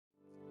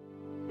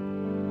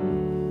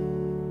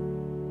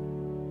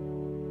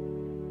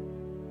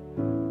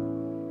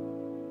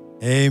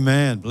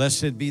Amen.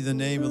 Blessed be the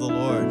name of the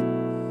Lord.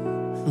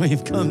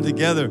 We've come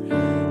together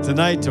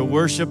tonight to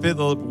worship the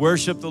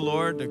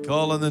Lord, to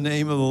call on the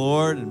name of the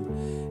Lord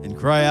and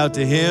cry out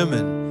to Him,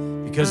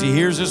 and because He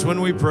hears us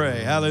when we pray.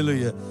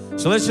 Hallelujah.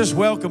 So let's just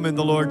welcome in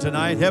the Lord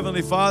tonight.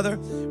 Heavenly Father,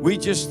 we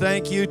just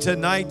thank You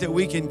tonight that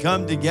we can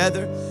come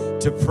together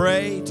to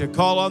pray, to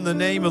call on the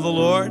name of the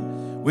Lord.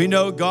 We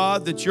know,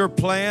 God, that Your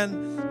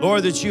plan,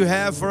 Lord, that You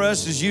have for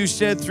us, as You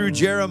said through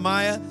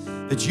Jeremiah,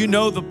 that You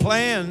know the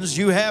plans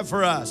You have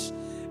for us,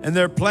 and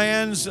they're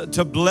plans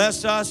to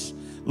bless us.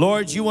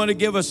 Lord, You want to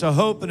give us a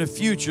hope and a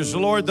future. So,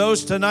 Lord,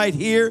 those tonight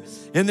here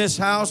in this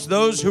house,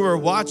 those who are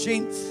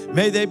watching,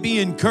 may they be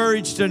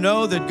encouraged to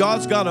know that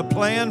God's got a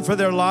plan for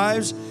their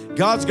lives.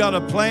 God's got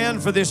a plan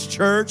for this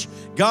church.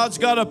 God's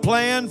got a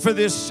plan for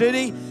this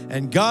city.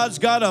 And God's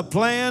got a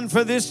plan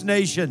for this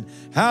nation.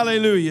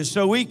 Hallelujah.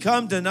 So we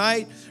come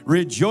tonight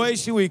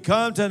rejoicing. We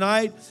come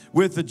tonight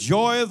with the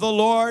joy of the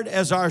Lord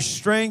as our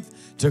strength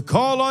to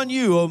call on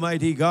You,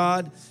 Almighty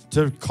God,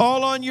 to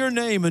call on Your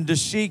name and to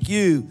seek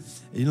You.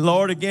 And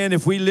Lord, again,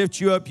 if we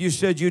lift You up, You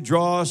said You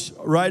draw us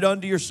right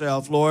unto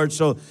Yourself, Lord.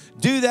 So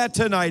do that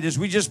tonight as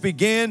we just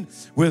begin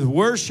with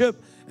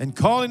worship and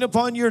calling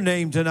upon Your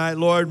name tonight,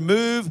 Lord.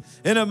 Move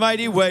in a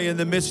mighty way in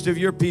the midst of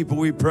Your people,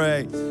 we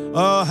pray.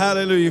 Oh,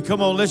 hallelujah.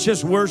 Come on, let's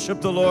just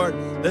worship the Lord.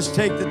 Let's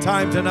take the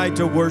time tonight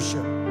to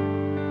worship.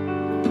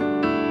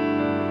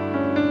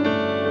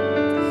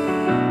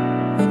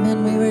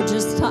 Amen. We were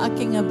just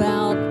talking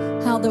about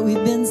how that we've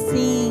been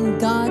seeing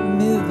God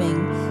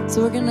moving.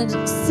 So we're going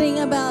to sing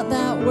about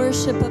that,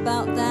 worship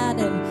about that.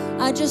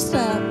 And I just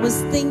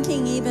was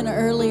thinking even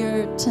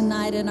earlier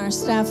tonight in our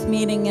staff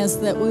meeting as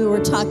that we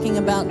were talking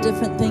about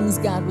different things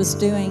God was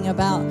doing,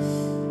 about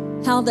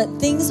how that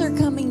things are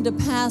coming to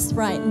pass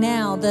right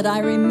now, that I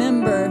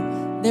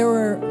remember there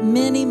were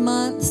many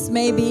months,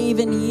 maybe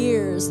even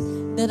years,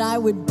 that I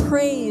would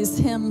praise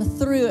Him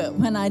through it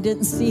when I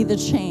didn't see the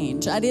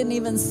change. I didn't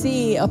even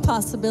see a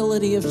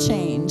possibility of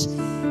change.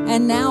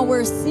 And now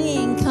we're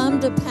seeing come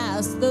to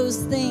pass those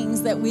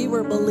things that we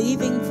were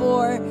believing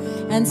for.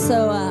 And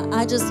so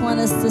I just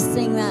want us to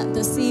sing that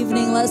this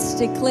evening. Let's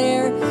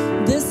declare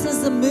this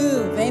is a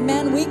move.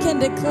 Amen. We can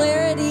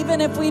declare it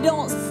even if we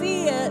don't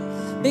see it,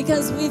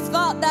 because we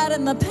thought that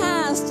in the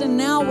past and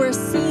now we're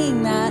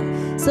seeing that.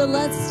 So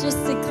let's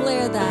just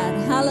declare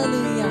that.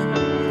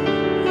 Hallelujah.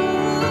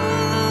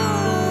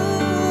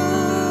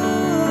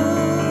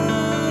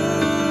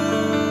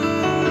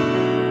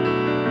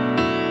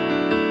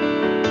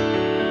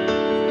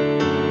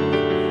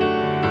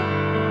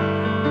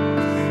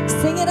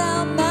 Sing it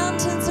out.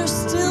 Mountains are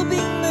still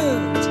being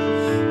moved.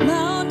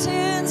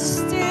 Mountains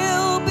are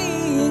still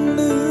being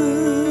moved.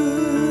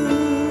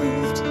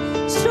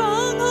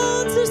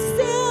 Strongholds are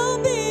still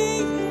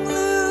being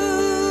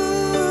loosed.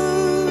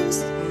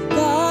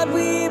 God,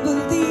 we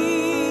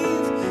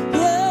believe.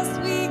 Yes,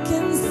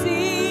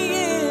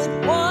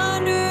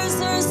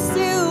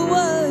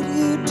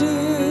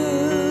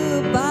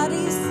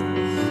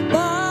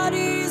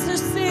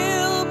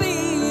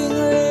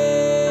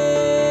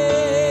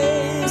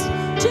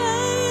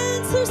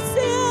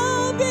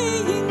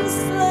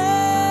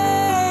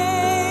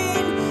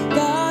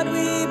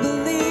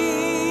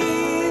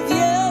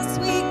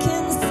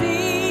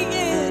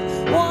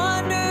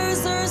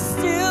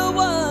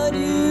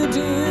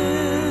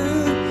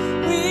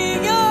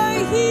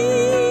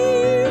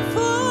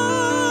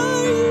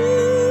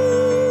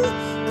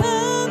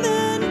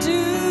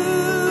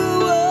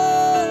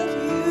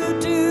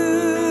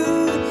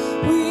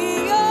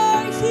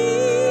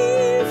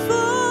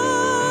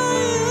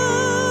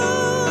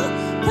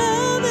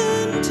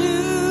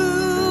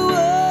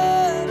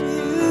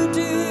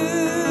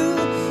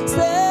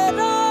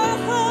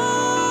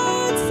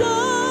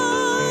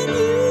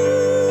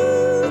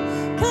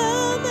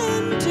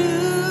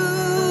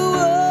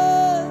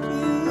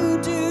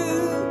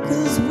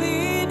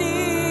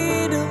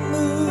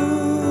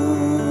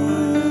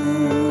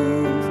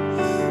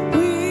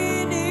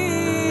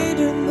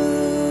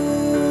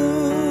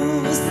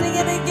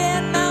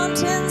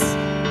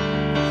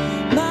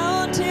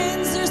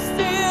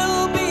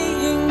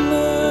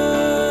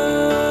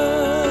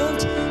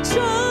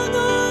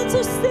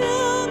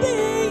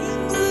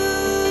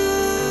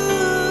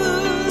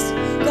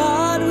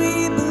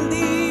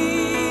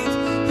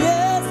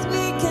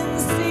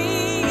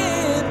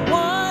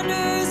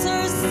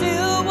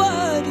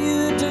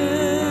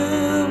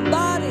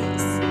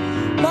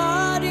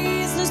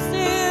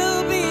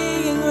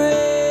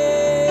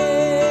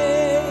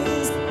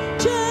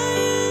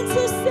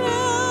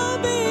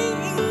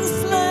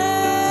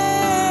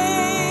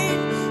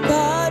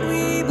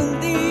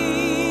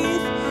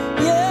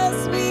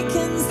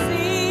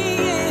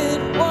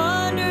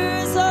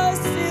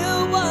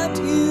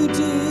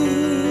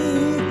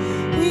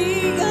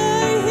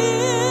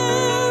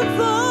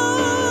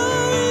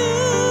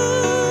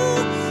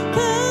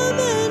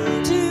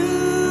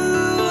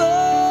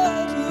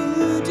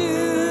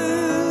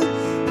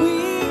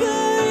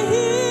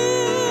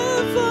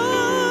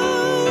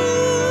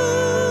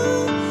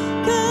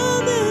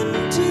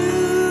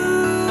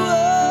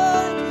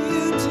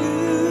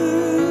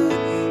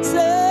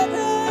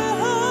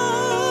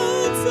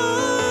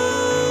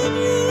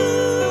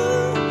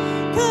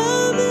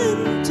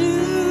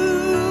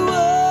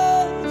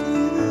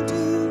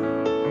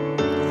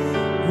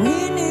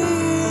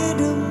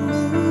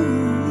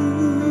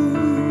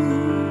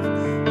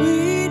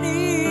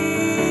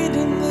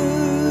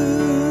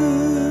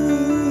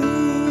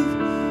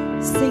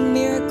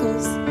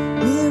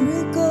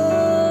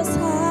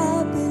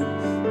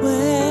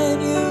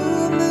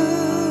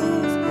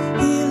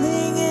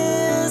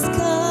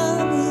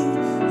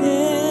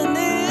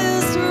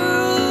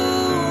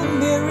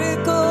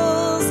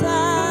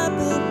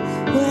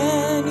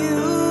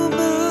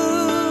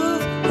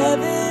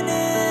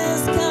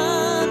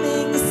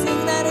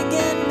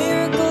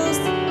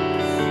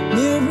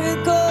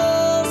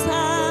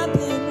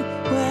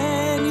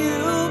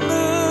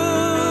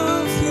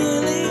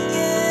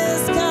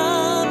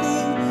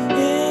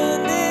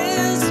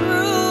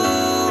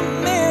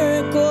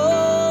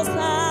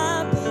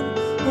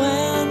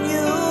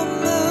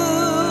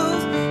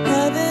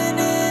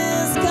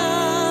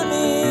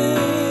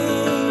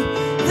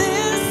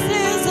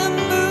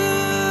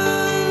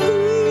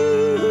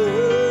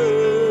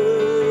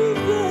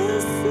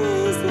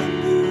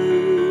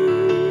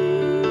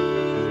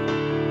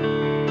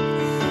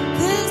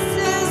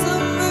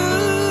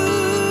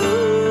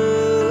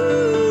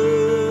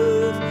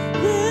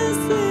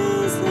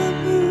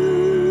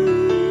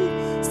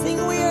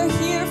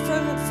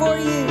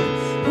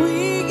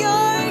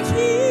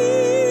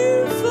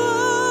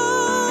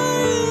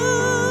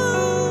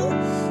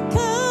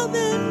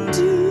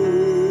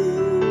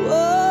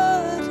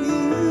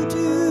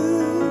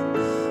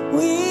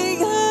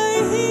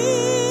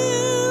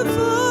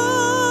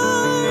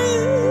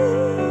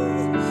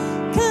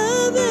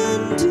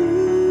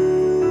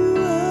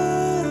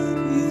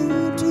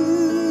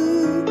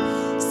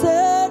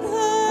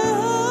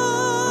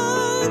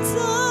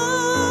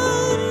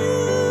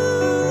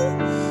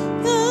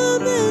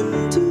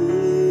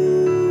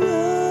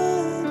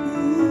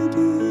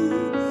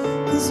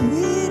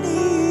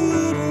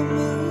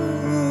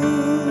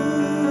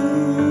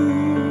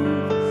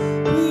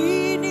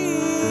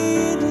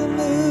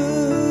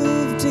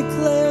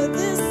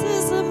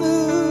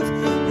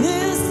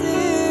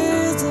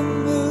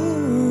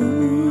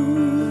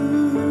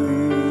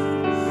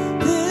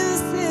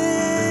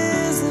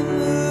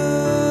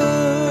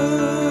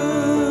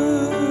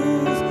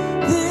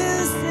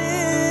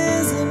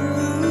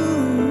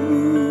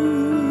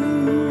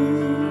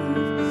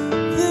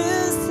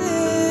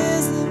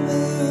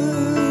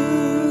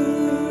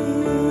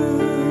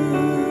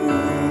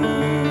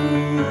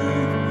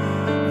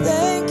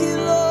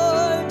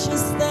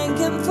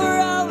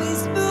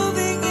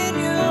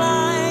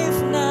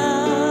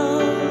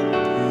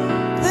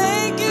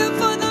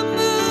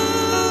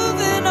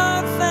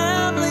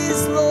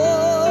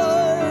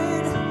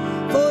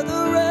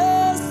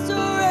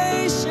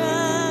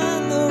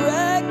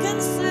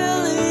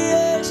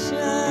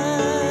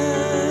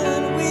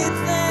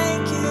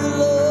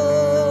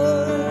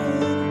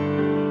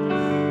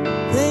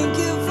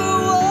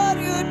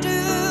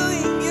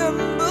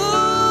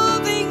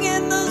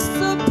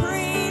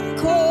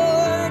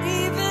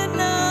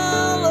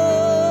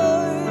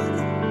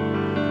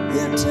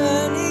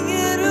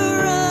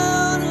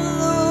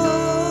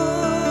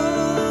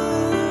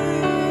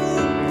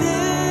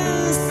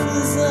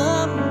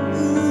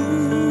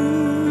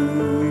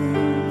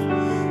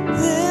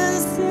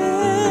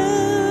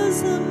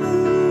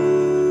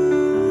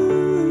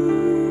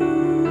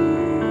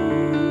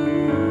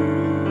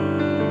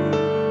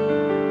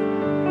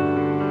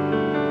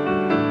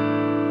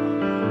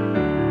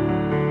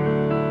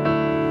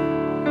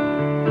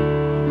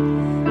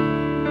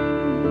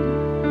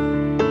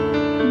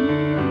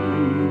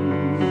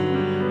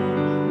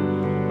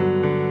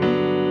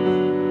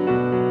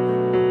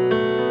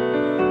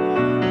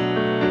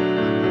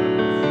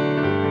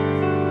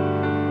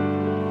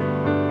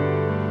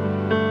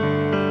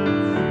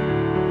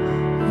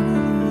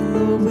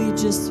 will we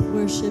just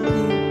worship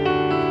you?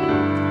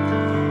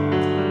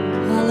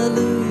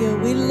 Hallelujah.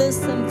 We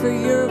listen for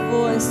your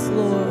voice,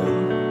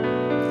 Lord.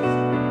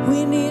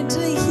 We need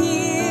to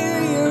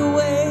hear your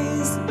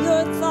ways,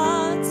 your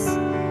thoughts.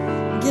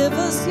 Give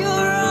us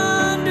your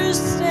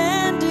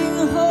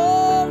understanding,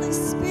 Holy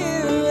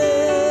Spirit.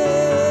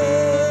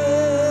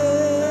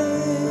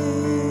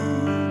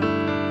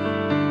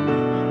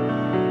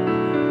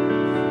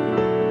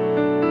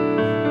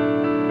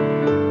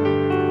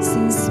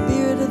 Sing,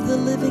 Spirit of the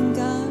living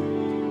God.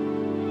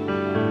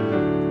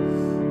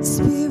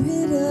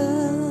 Spirit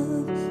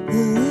of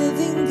the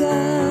living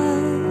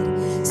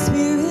God.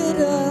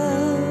 Spirit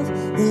of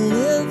the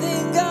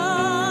living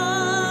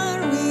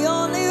God. We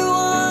only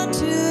want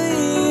to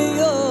hear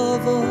your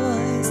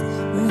voice.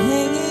 We're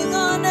hanging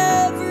on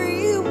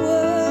every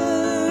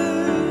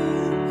word.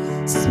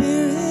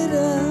 Spirit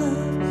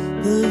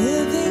of the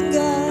living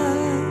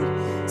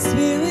God.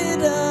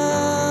 Spirit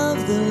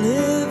of the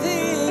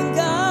living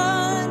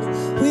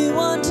God. We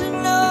want to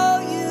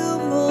know you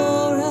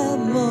more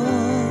and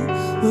more.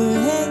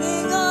 We're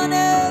hanging on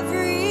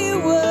every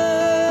word.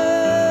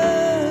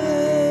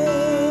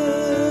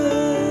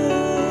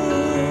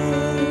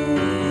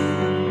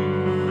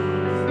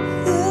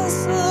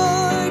 Yes,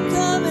 Lord,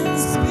 come and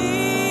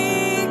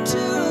speak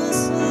to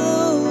us,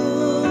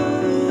 Lord.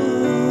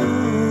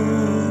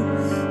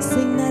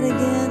 Sing that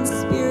again,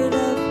 Spirit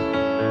of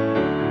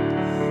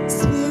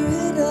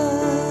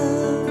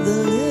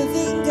the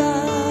living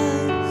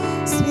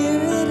God.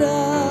 Spirit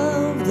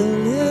of the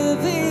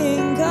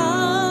living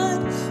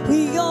God.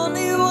 We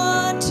only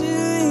want to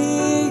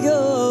hear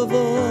your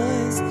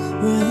voice.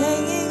 We're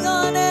hanging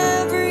on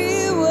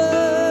every word.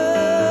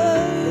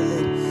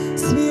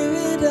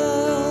 Spirit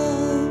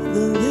of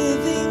the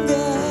living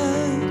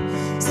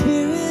God.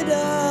 Spirit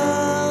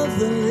of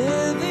the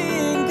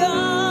living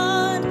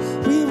God.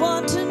 We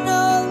want to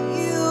know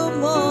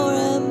you more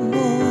and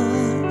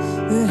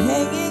more. We're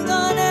hanging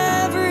on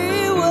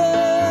every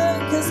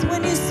word. 'Cause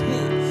when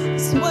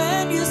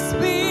you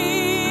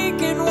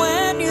speak, and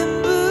when you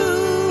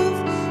move,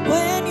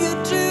 when you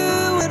do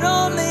what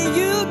only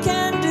you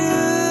can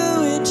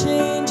do, it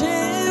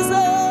changes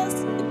us,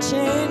 it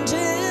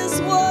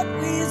changes what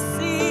we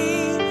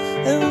see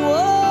and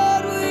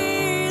what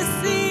we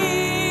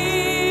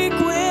seek.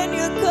 When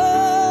you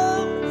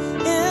come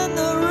in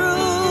the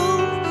room,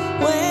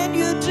 when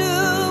you do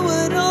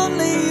what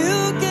only you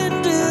can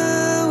do,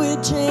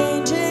 it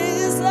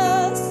changes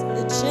us,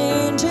 it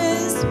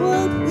changes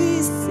what we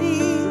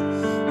see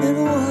and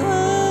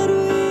what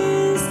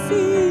we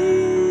see.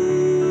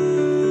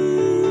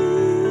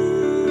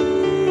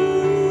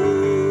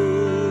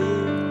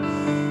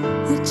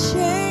 It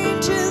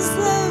changes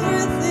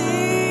everything.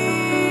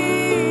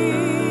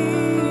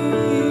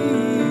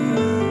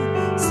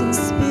 Sing,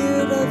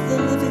 Spirit of the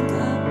living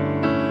God.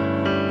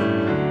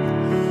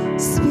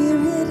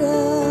 Spirit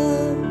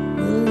of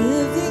the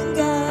living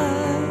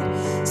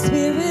God.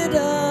 Spirit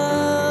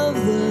of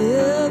the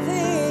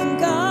living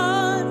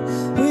God.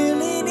 We're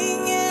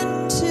leaning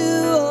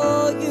into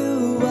all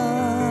you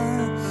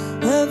are.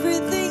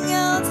 Everything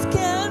else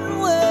can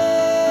wait.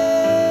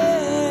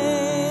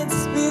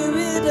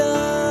 Spirit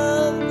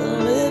of the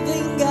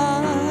living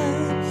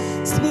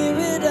God.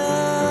 Spirit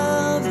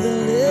of the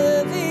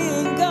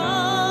living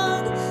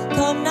God.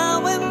 Come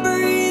now and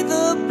breathe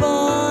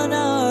upon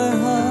our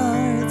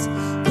hearts.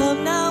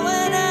 Come now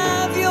and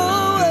have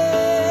your way.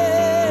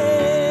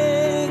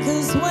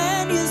 'Cause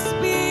when you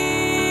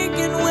speak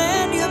and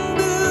when you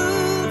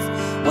move,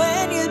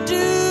 when you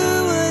do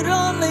what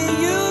only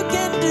you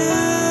can do,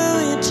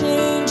 it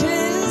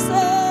changes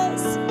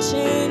us,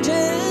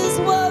 changes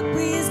what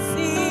we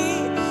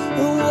see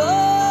and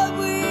what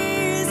we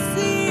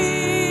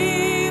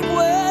seek.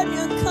 When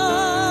you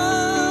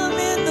come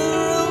in the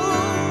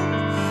room,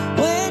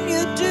 when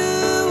you do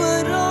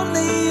what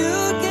only you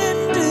can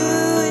do,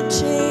 it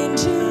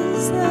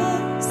changes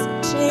us,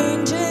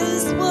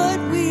 changes what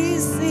we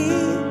see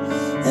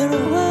and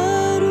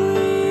what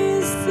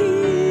we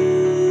see.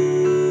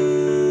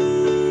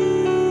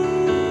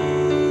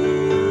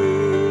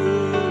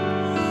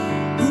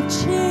 It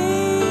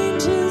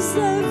changes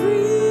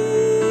everything.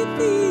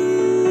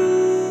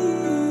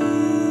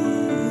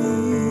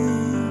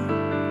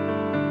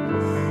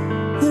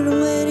 And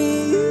when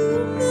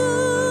you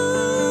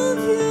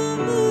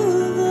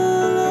move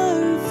all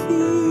our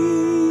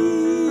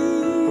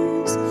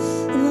fears.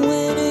 And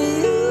when you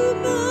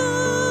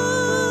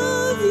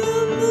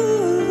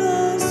move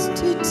us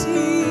to tears.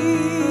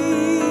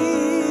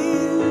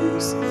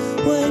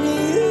 When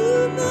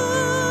you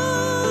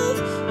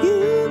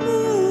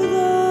move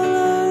all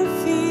our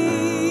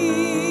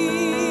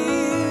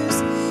fears.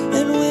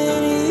 And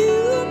when you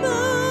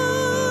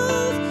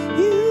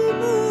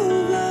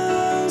move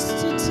us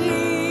to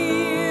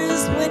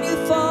tears. When you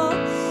fall,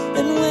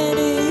 and when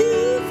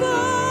you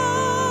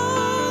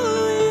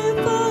fall, we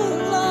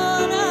fall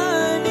on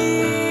our knees.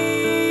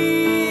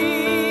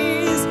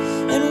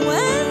 And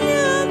when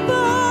you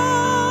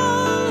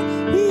fall,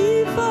 we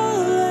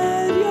fall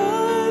at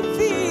your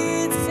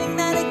feet. Sing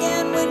that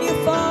again. When you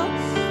fall,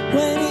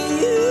 when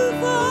you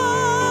fall.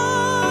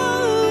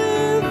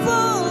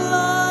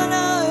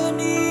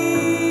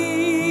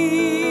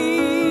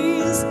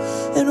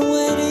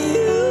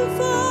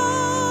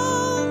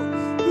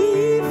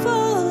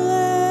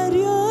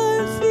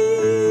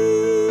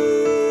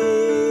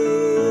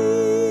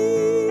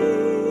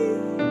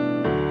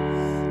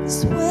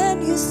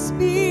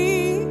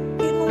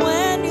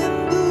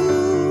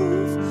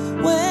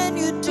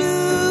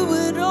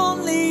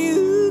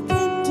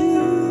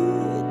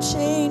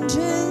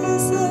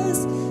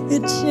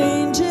 It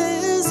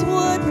changes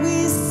what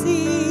we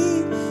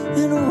see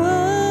and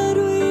what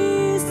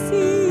we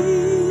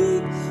see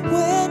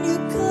when you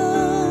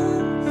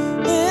come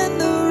in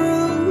the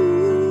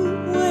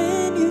room,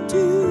 when you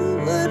do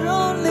what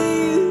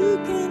only you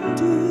can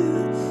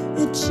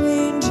do. It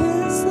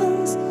changes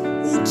us,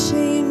 it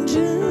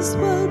changes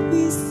what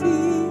we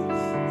see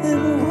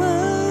and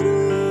what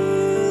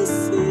we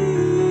see.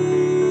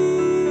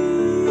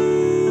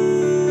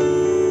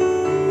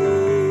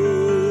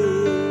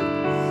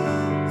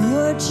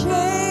 You're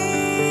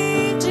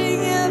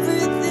changing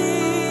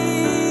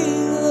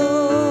everything,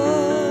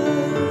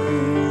 Lord.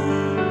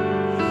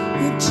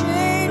 You're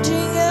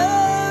changing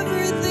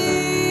everything.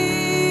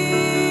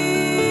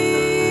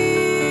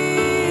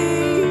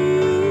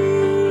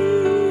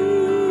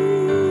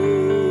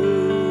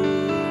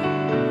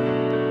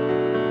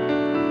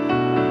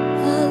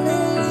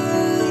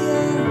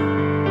 Hallelujah.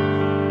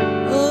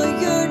 Oh,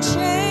 you're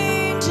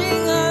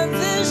changing our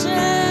vision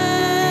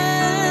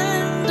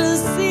to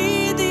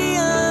see the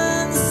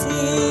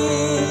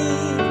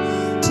unseen,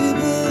 to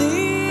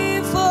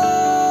believe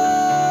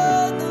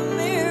for the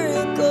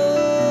miracles,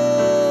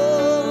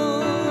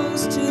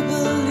 to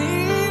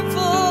believe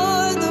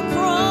for the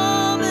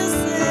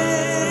promises.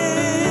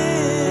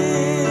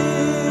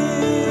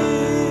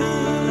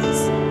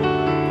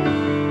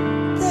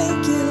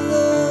 Thank you,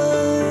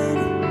 Lord.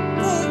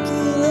 Thank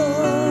you,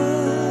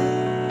 Lord.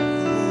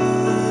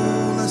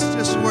 Oh, let's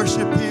just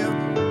worship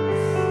Him.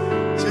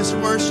 Just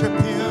worship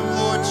Him.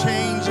 Lord,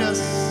 change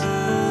us.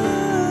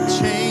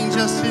 Change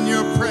us in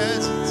your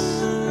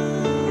presence.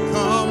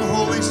 Come,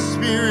 Holy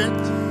Spirit.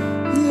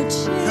 You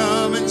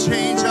Come and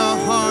change our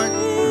heart.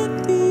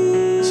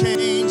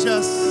 Change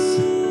us.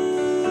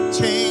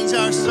 Change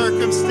our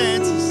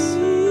circumstances.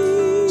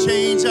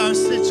 Change our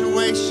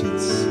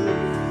situations.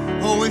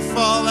 Oh, we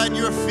fall at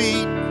your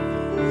feet.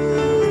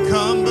 We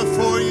come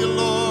before you,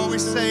 Lord. We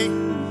say,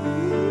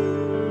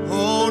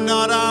 oh,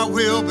 not our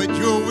will, but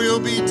your will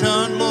be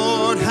done,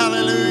 Lord.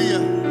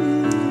 Hallelujah.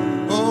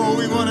 Oh,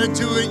 we want to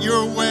do it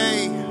your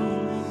way.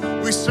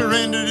 We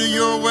surrender to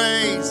your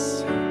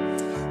ways.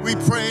 We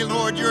pray,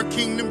 Lord, your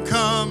kingdom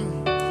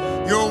come,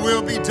 your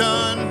will be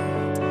done.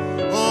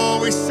 Oh,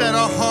 we set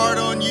our heart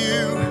on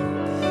you.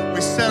 We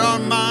set our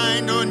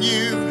mind on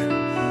you.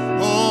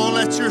 Oh,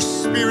 let your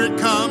spirit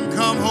come.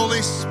 Come,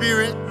 Holy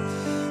Spirit.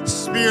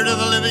 Spirit of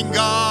the living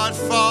God,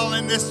 fall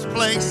in this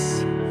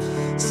place.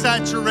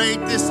 Saturate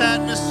this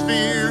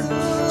atmosphere.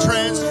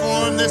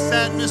 Transform this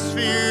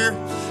atmosphere.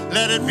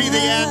 Let it be the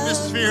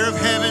atmosphere of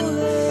heaven.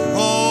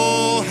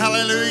 Oh,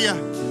 hallelujah.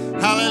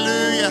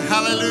 Hallelujah.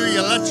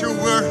 Hallelujah. Let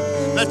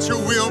your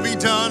will be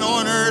done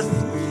on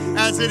earth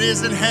as it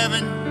is in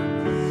heaven.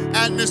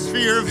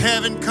 Atmosphere of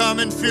heaven, come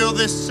and fill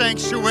this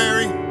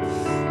sanctuary.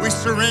 We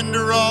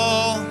surrender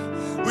all.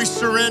 We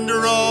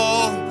surrender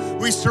all.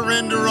 We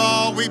surrender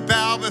all. We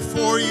bow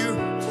before you.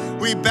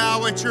 We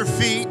bow at your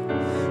feet.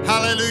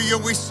 Hallelujah.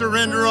 We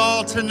surrender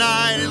all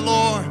tonight,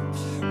 Lord.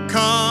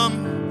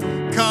 Come,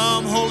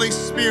 come, Holy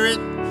Spirit.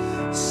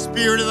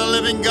 Spirit of the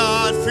living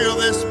God, fill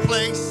this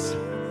place.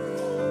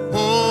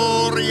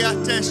 Oh,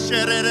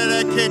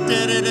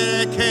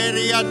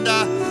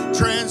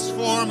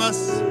 transform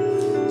us.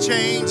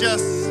 Change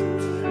us.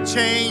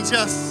 Change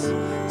us.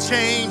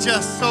 Change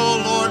us.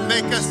 Oh, Lord,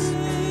 make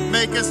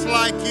us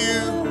like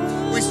you.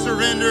 We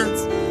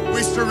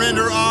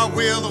surrender our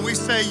will and we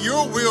say,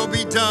 your will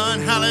be done.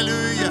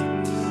 Hallelujah.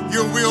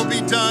 Your will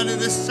be done in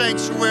this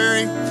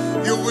sanctuary.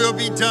 Your will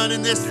be done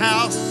in this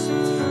house.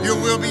 Your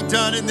will be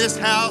done in this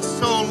house,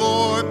 oh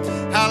Lord.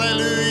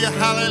 Hallelujah,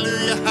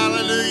 hallelujah,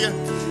 hallelujah.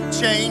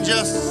 Change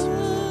us.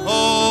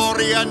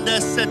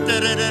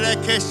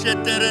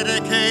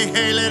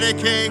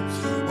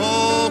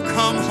 Oh,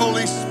 come,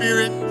 Holy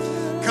Spirit.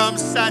 Come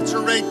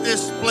saturate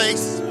this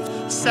place.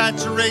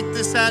 Saturate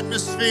this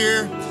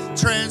atmosphere.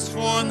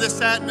 Transform this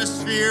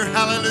atmosphere.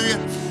 Hallelujah.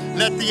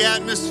 Let the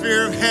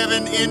atmosphere of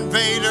heaven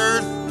invade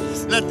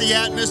earth. Let the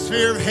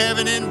atmosphere of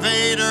heaven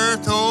invade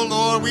earth. Oh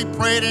Lord, we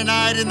pray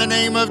tonight in the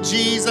name of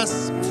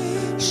Jesus.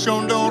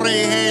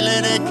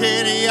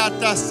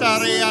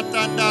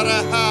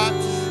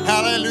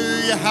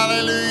 Hallelujah,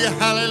 hallelujah,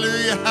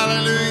 hallelujah,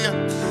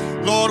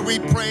 hallelujah. Lord, we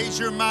praise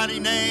your mighty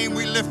name.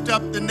 We lift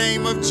up the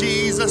name of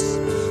Jesus.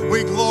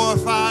 We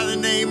glorify the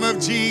name of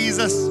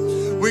Jesus.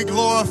 We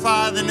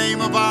glorify the name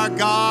of our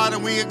God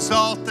and we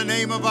exalt the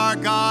name of our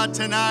God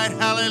tonight.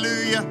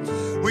 Hallelujah.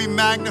 We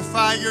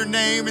magnify your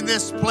name in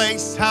this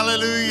place.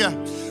 Hallelujah.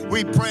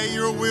 We pray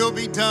your will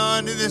be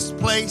done in this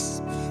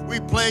place. We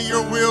pray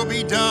your will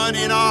be done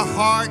in our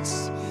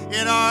hearts,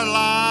 in our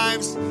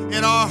lives,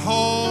 in our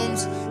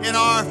homes, in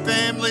our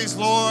families,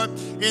 Lord,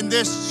 in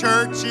this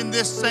church, in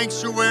this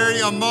sanctuary,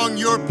 among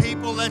your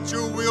people. Let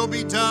your will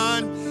be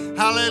done.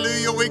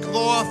 Hallelujah. We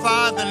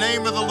glorify the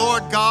name of the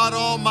Lord God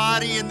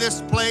Almighty in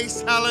this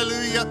place.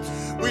 Hallelujah.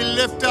 We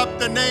lift up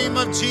the name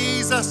of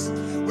Jesus.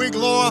 We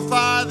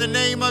glorify the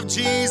name of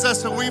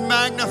Jesus, and we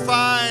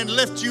magnify and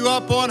lift you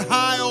up on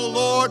high, O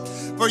Lord,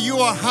 for you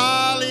are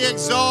highly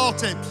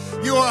exalted.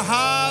 You are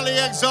highly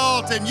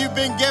exalted. You've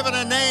been given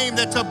a name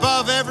that's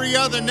above every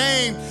other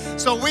name.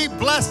 So we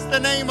bless the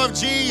name of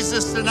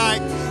Jesus tonight.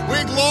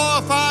 We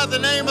glorify the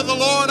name of the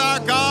Lord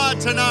our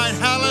God tonight.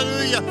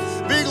 Hallelujah.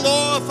 Be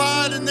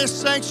glorified in this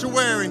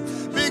sanctuary.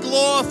 Be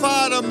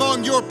glorified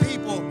among your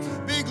people.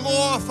 Be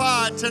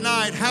glorified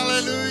tonight.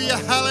 Hallelujah,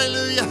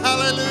 hallelujah,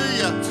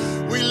 hallelujah.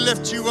 We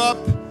lift you up.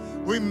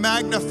 We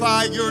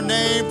magnify your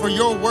name, for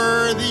you're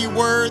worthy,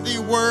 worthy,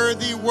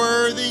 worthy,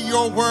 worthy.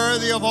 You're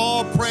worthy of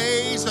all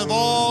praise, of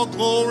all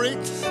glory,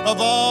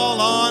 of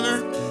all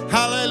honor.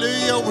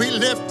 Hallelujah. We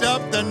lift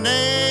up the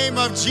name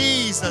of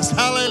Jesus.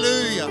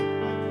 Hallelujah.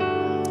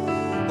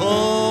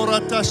 Oh,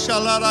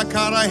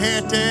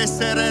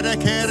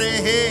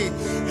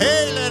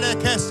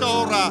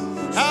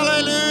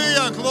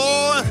 hallelujah.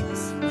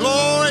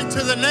 Glory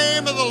to the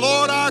name of the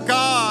Lord our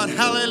God.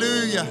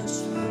 Hallelujah.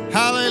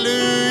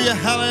 Hallelujah,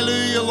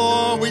 hallelujah,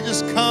 Lord. We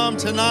just come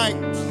tonight.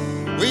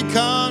 We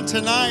come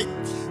tonight.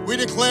 We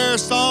declare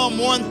Psalm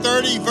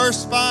 130,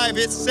 verse 5.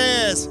 It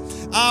says,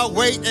 I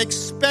wait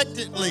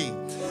expectantly.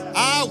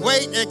 I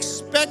wait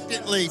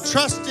expectantly,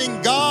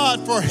 trusting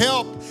God for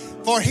help,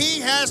 for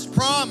he has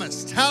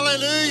promised.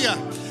 Hallelujah.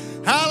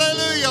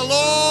 Hallelujah,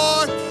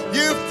 Lord.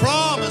 You've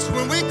promised.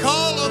 When we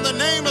call on the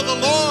name of the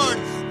Lord,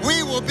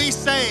 we will be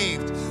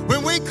saved.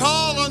 When we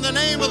call on the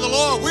name of the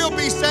Lord, we'll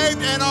be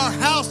saved in our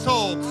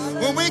household.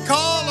 When we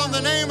call on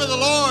the name of the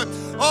Lord,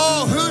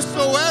 oh,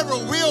 whosoever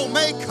will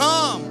may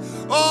come.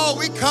 Oh,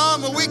 we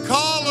come and we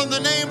call on the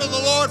name of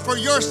the Lord for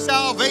your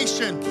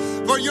salvation,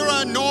 for your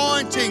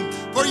anointing,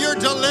 for your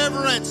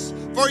deliverance,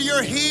 for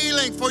your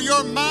healing, for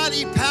your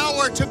mighty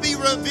power to be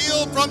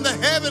revealed from the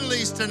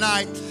heavenlies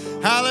tonight.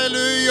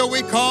 Hallelujah.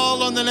 We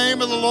call on the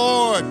name of the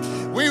Lord.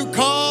 We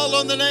call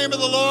on the name of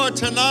the Lord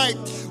tonight.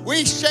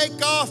 We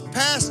shake off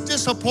past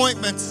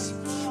disappointments.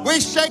 We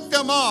shake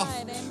them off.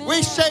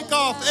 We shake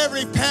off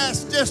every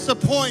past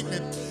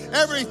disappointment.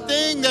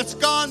 Everything that's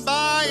gone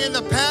by in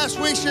the past,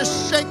 we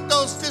just shake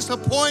those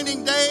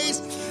disappointing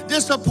days,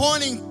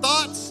 disappointing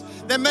thoughts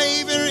that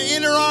may even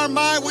enter our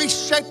mind. We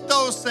shake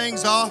those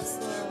things off.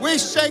 We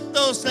shake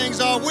those things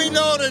off. We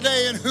know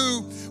today in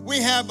who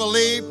we have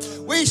believed.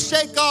 We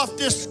shake off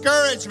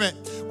discouragement.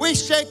 We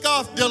shake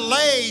off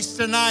delays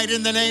tonight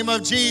in the name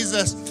of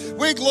Jesus.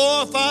 We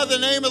glorify the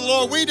name of the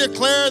Lord. We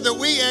declare that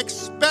we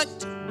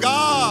expect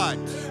God.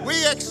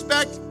 We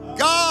expect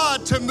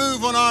God to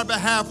move on our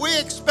behalf. We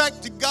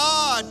expect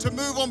God to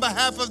move on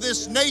behalf of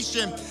this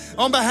nation,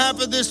 on behalf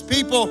of this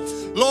people.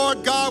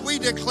 Lord God, we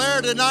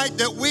declare tonight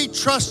that we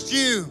trust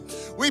you.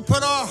 We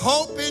put our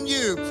hope in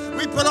you.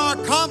 We put our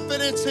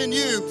confidence in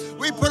you.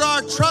 We put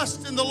our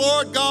trust in the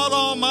Lord God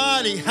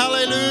Almighty.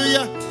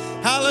 Hallelujah,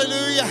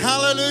 hallelujah,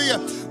 hallelujah.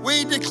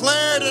 We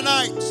declare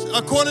tonight,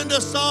 according to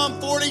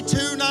Psalm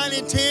 42, 9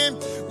 and 10,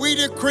 we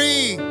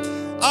decree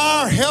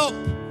our help.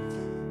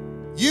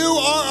 You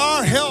are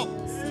our help.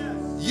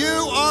 You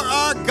are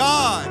our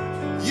God.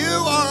 You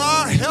are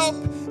our help,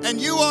 and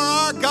you are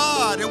our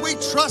God, and we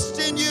trust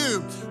in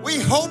you. We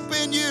hope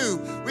in you.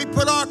 We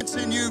put our trust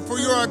in you, for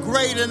you're a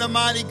great and a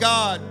mighty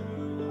God.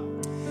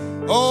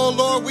 Oh,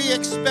 Lord, we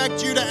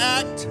expect you to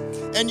act,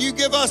 and you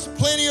give us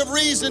plenty of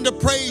reason to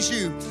praise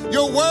you.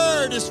 Your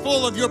word is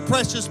full of your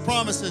precious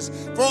promises.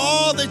 For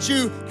all that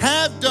you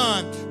have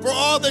done, for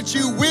all that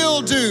you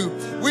will do,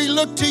 we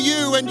look to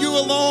you and you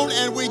alone,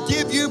 and we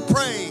give you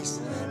praise.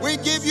 We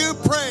give you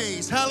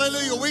praise.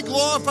 Hallelujah. We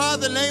glorify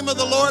the name of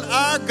the Lord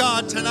our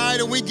God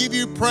tonight, and we give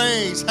you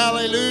praise.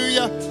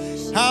 Hallelujah.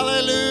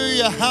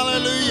 Hallelujah.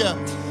 Hallelujah.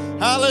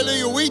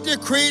 Hallelujah. We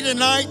decree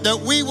tonight that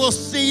we will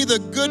see the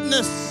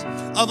goodness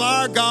of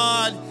our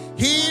God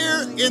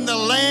here in the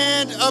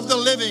land of the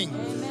living.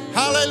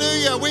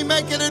 Hallelujah. We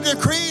make it a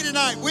decree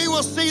tonight. We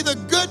will see the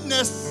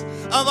goodness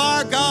of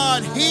our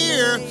God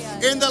here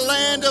in the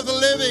land of the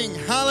living.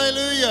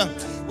 Hallelujah.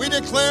 We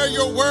declare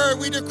your word.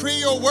 We decree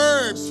your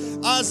words.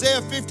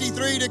 Isaiah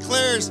 53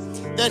 declares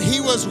that he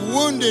was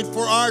wounded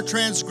for our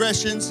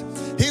transgressions.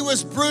 He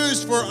was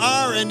bruised for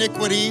our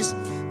iniquities.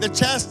 The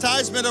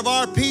chastisement of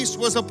our peace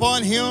was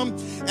upon him,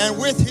 and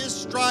with his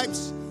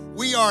stripes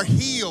we are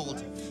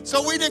healed.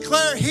 So we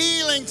declare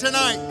healing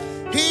tonight.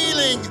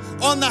 Healing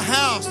on the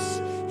house.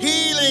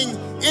 Healing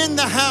in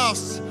the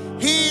house.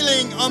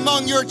 Healing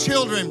among your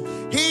children.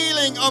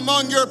 Healing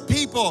among your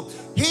people.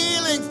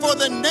 Healing for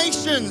the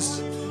nations.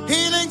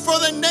 Healing for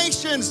the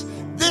nations.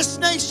 This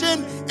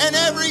nation and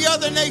every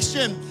other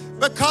nation.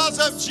 Because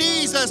of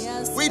Jesus,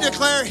 we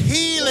declare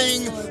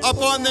healing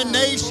upon the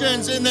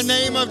nations in the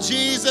name of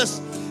Jesus,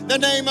 the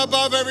name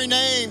above every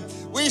name.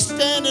 We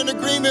stand in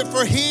agreement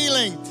for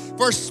healing,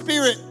 for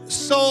spirit,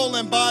 soul,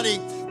 and body.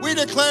 We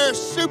declare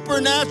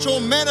supernatural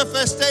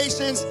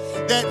manifestations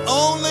that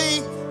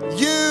only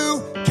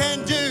you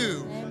can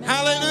do.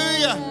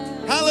 Hallelujah.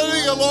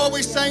 Hallelujah, Lord.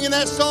 We sang in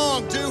that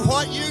song, do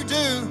what you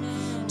do.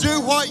 Do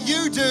what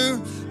you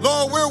do.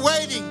 Lord, we're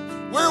waiting.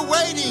 We're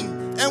waiting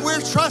and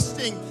we're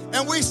trusting,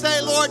 and we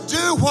say, Lord,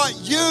 do what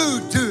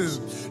you do.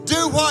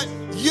 Do what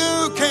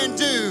you can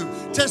do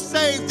to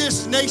save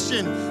this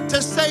nation,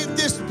 to save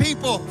this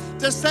people,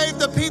 to save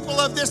the people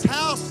of this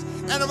house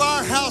and of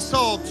our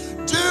household.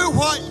 Do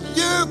what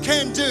you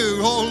can do,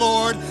 oh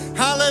Lord.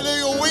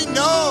 Hallelujah. We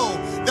know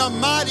the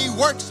mighty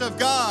works of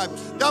God,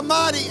 the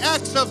mighty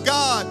acts of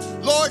God.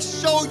 Lord,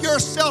 show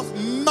yourself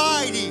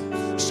mighty.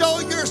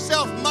 Show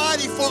yourself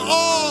mighty for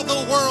all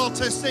the world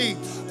to see,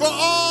 for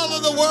all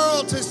of the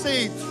world to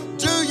see.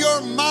 Do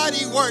your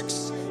mighty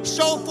works.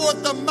 Show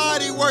forth the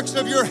mighty works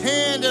of your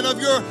hand and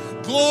of your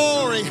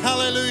glory.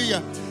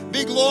 Hallelujah.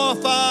 Be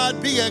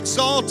glorified, be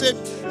exalted,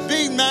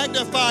 be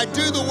magnified.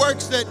 Do the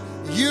works that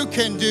you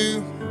can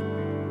do.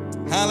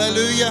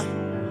 Hallelujah.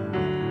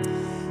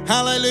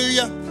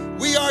 Hallelujah.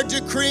 We are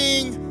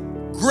decreeing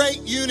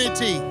great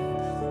unity,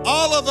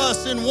 all of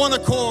us in one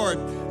accord,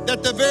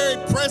 that the very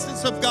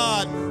presence of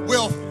God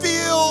will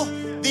fill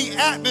the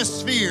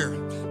atmosphere.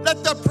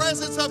 Let the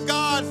presence of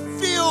God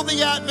fill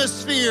the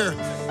atmosphere,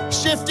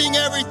 shifting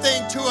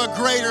everything to a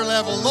greater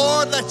level.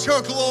 Lord, let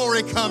your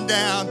glory come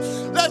down.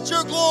 Let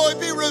your glory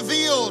be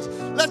revealed.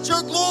 Let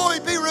your glory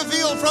be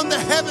revealed from the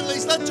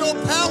heavenlies. Let your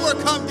power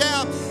come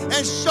down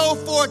and show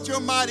forth your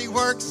mighty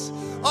works.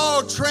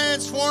 Oh,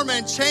 transform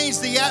and change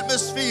the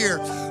atmosphere.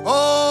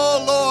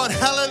 Oh, Lord,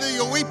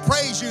 hallelujah. We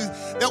praise you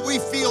that we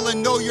feel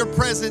and know your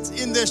presence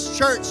in this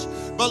church.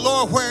 But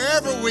Lord,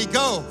 wherever we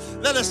go,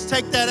 let us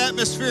take that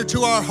atmosphere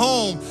to our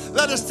home.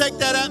 Let us take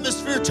that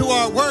atmosphere to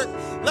our work.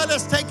 Let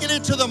us take it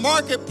into the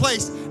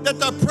marketplace, that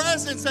the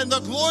presence and the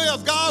glory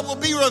of God will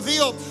be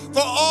revealed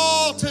for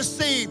all to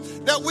see,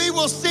 that we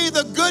will see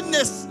the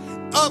goodness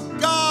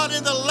of God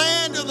in the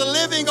land of the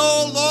living.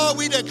 Oh Lord,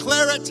 we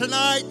declare it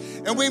tonight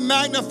and we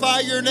magnify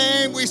your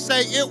name. We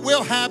say it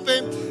will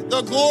happen.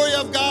 The glory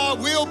of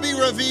God will be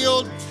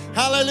revealed.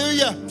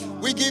 Hallelujah.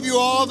 We give you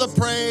all the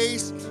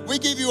praise. We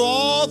give you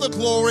all the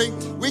glory.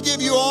 We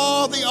give you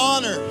all the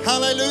honor.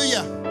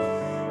 Hallelujah.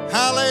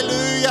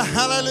 Hallelujah.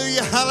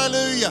 Hallelujah.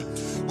 Hallelujah.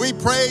 We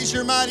praise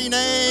your mighty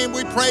name.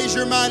 We praise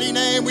your mighty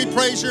name. We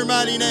praise your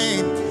mighty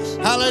name.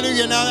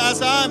 Hallelujah. Now,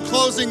 as I'm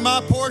closing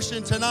my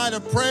portion tonight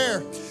of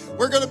prayer,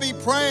 we're going to be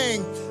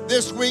praying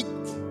this week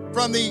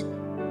from the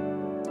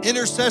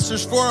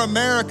Intercessors for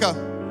America.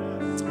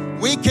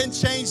 We can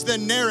change the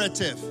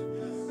narrative.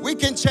 We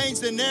can change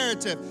the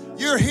narrative.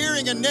 You're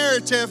hearing a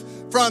narrative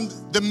from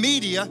the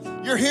media.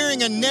 You're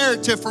hearing a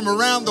narrative from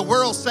around the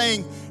world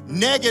saying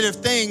negative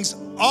things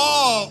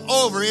all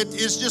over. It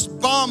is just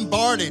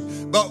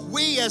bombarded. But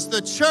we as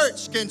the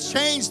church can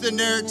change the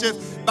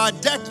narrative by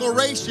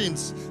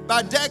declarations,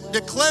 by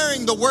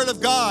declaring the word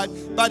of God,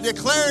 by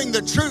declaring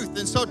the truth.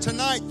 And so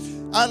tonight,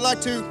 I'd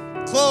like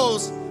to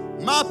close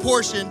my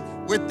portion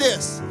with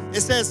this.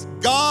 It says,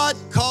 God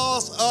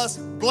calls us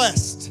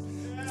blessed.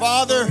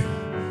 Father,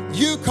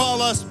 you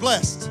call us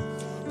blessed.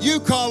 You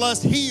call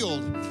us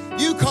healed.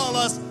 You call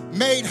us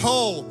made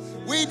whole.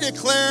 We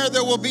declare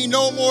there will be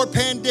no more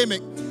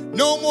pandemic,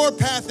 no more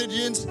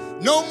pathogens,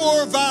 no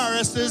more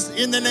viruses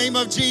in the name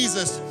of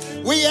Jesus.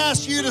 We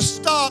ask you to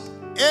stop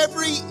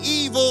every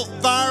evil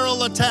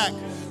viral attack.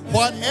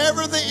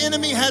 Whatever the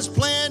enemy has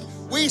planned,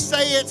 we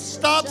say it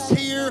stops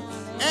here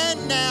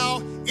and now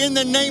in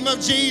the name of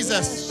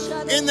Jesus.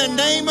 In the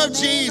name of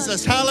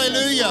Jesus.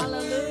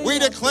 Hallelujah. We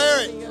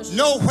declare it.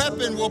 No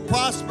weapon will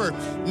prosper.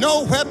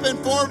 No weapon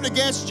formed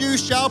against you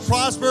shall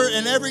prosper,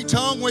 and every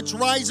tongue which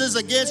rises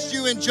against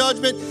you in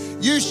judgment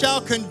you shall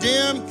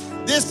condemn.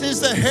 This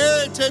is the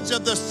heritage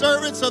of the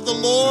servants of the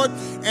Lord,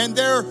 and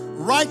their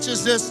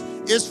righteousness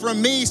is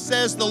from me,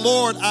 says the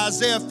Lord.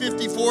 Isaiah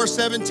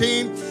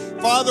 54:17.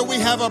 Father, we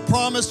have a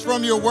promise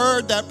from your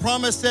word. That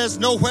promise says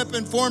no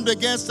weapon formed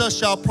against us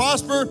shall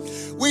prosper.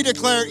 We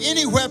declare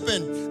any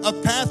weapon of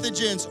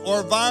pathogens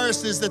or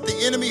viruses that the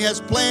enemy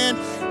has planned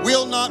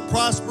will not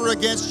prosper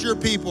against your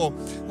people.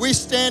 We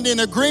stand in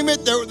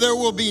agreement that there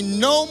will be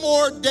no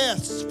more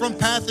deaths from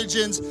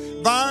pathogens,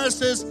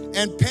 viruses,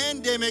 and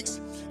pandemics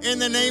in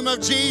the name of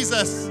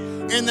Jesus.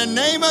 In the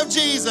name of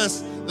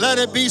Jesus, let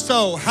it be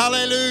so.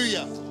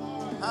 Hallelujah.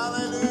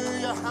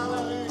 Hallelujah.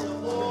 Hallelujah.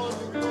 Lord,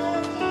 we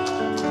glorify.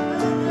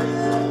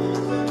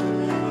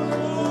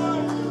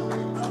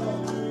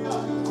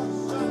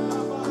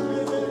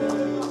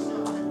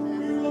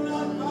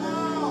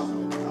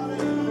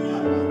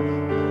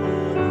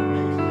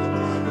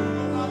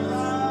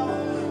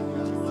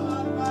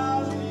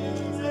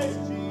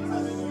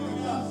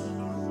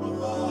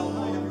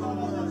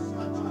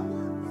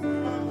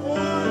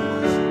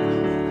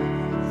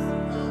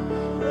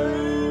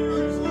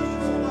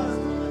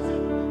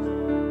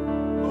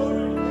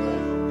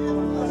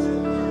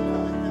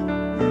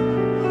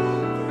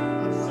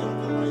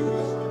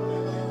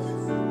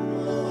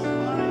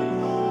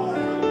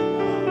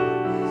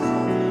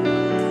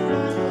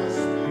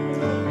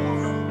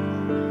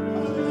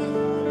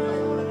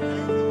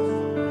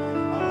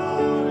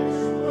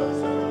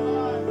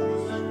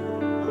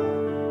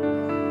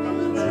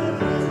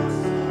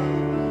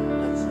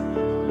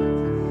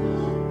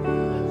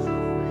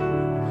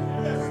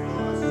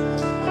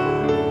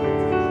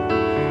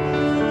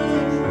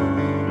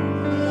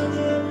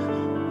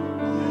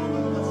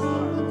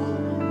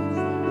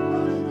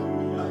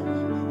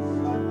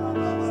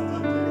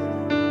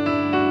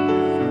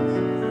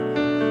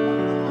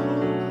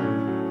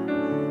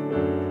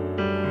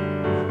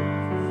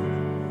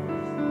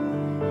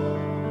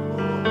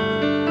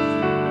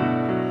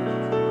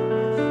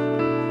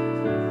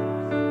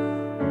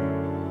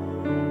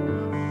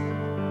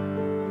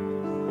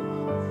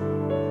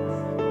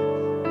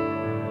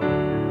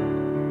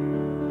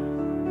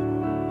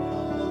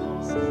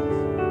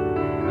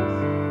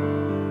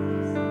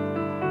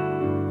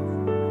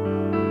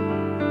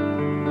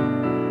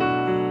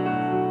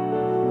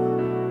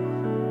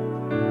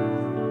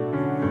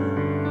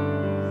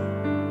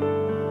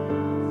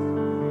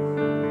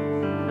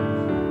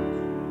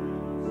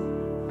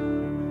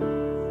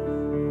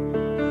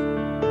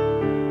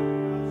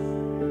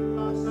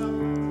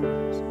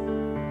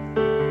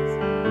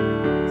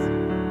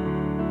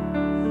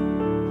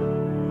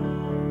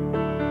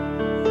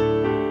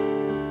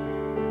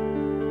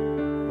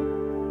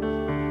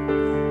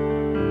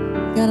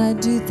 God, I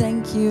do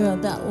thank you.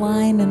 That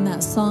line in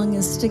that song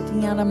is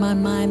sticking out of my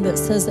mind that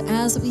says,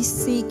 as we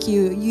seek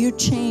you, you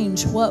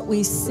change what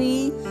we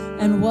see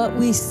and what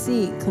we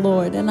seek,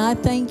 Lord. And I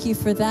thank you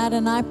for that,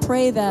 and I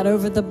pray that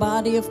over the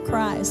body of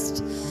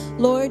Christ.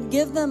 Lord,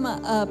 give them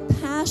a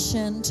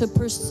passion to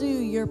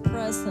pursue your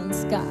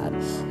presence, God,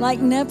 like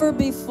never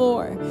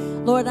before.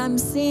 Lord, I'm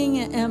seeing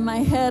in my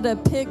head a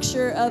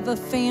picture of a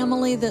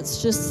family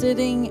that's just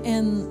sitting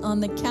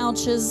on the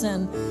couches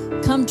and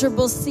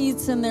comfortable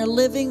seats in their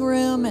living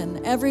room,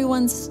 and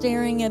everyone's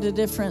staring at a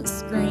different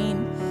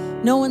screen.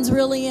 No one's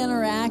really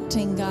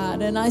interacting,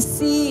 God. And I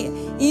see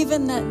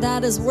even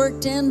that is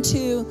worked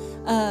into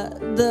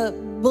the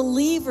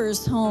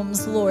believers'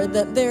 homes, Lord,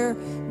 that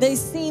they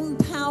seem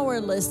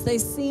powerless. They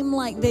seem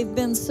like they've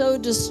been so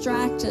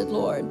distracted,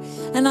 Lord.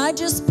 And I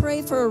just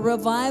pray for a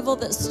revival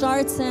that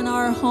starts in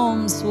our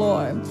homes,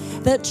 Lord,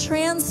 that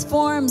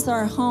transforms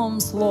our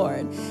homes,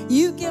 Lord.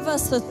 You give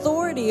us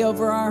authority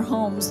over our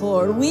homes,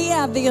 Lord. We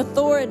have the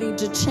authority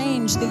to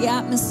change the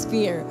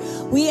atmosphere.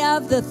 We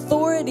have the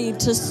authority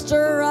to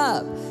stir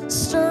up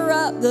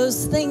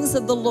those things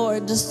of the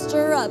Lord, to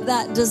stir up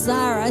that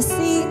desire. I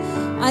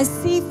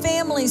see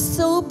families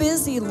so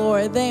busy,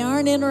 Lord, they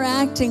aren't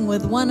interacting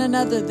with one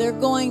another. They're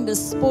going to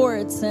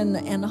sports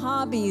and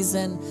hobbies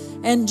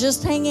and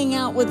just hanging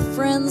out with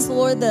friends,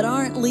 Lord, that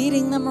aren't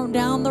leading them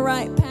down the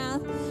right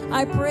path.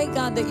 I pray,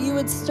 God, that you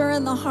would stir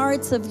in the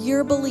hearts of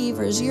your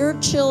believers, your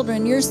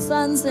children, your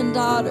sons and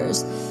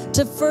daughters,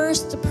 to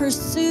first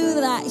pursue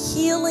that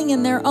healing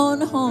in their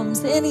own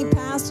homes. Any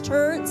past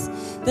hurts,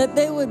 that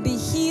they would be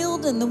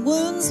healed and the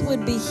wounds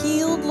would be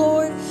healed,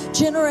 Lord.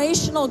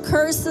 Generational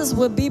curses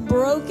would be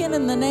broken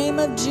in the name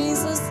of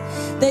Jesus.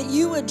 That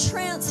you would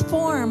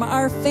transform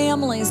our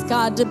families,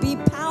 God, to be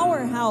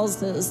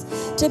powerhouses,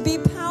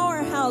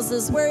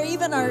 where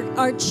even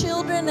our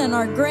children and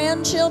our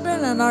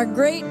grandchildren and our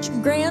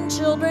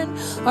great-grandchildren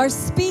are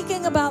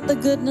speaking about the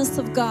goodness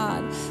of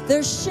God.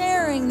 They're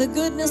sharing the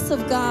goodness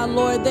of God,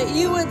 Lord, that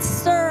you would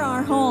stir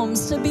our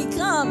homes to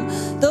become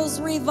those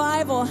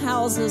revival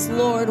houses,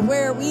 Lord,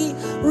 where we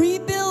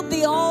rebuild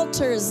the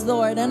altars,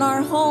 Lord, in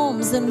our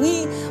homes, and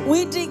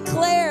we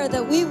declare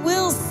that we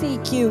will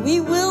seek you.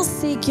 We will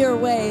seek your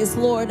ways,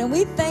 Lord, and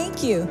we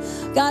thank you,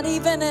 God,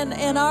 even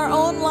in our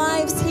own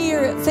lives here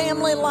at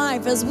Family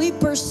Life, as we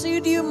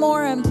pursued you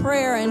more in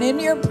prayer and in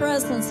your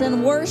presence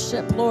and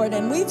worship, Lord,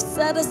 and we've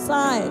set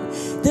aside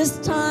this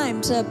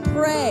time to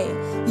pray,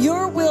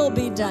 your will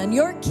be done,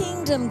 your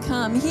kingdom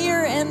come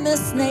here in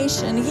this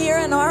nation, here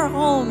in our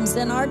homes,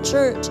 in our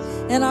church,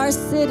 in our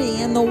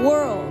city, in the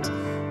world,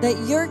 that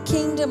your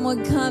kingdom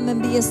would come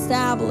and be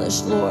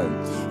established, Lord.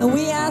 And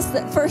we ask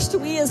that first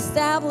we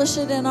establish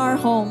it in our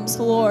homes,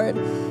 Lord.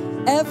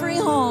 Every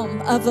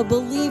home of a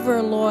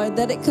believer, Lord,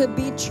 that it could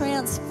be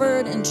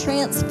transferred and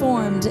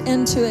transformed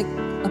into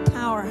a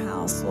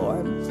powerhouse,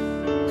 Lord.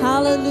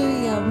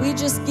 Hallelujah. We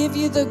just give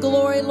you the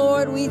glory,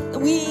 Lord. We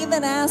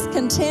even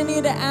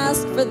continue to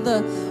ask for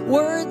the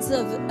words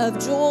of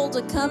Joel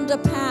to come to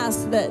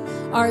pass, that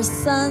our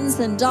sons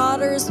and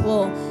daughters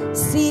will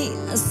see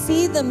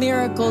the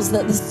miracles,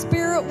 that the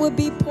Spirit would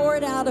be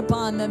poured out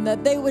upon them,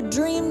 that they would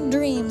dream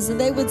dreams, and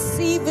they would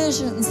see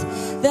visions,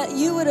 that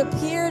you would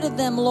appear to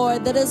them,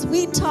 Lord, that as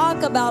we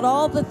talk about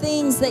all the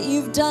things that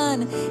you've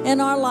done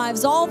in our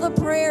lives, all the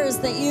prayers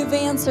that you've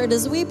answered,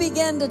 as we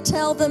begin to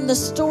tell them the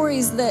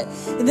stories that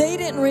they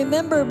didn't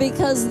remember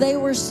because they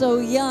were so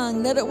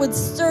young, that it would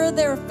stir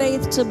their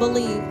faith to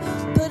believe.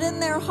 Put in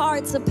their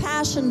hearts a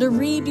passion to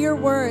read your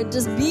word,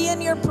 to be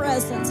in your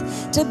presence,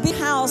 to be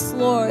house,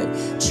 Lord.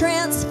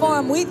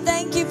 Transform. We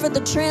thank you for the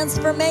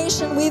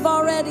transformation we've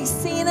already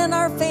seen in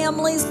our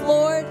families,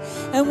 Lord,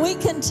 and we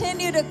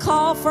continue to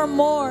call for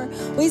more.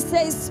 We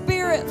say,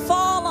 Spirit,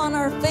 fall on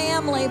our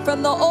family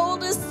from the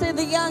oldest to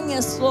the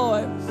youngest,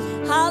 Lord.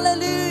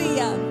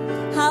 Hallelujah.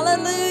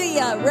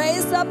 Hallelujah.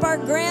 Raise up our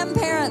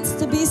grandparents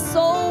to be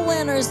soul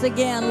winners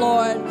again,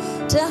 Lord,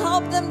 to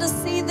help them to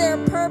see their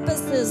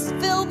purposes.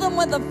 Fill them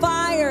with a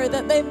fire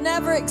that they've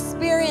never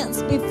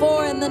experienced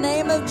before in the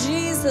name of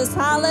Jesus.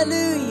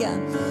 Hallelujah.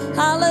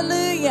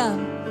 Hallelujah.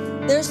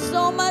 There's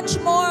so much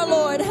more,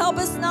 Lord. Help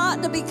us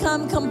not to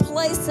become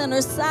complacent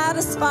or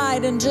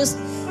satisfied and just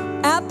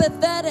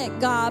apathetic,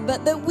 God,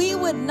 but that we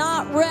would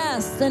not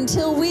rest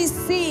until we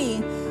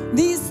see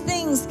these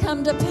things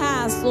come to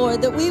pass,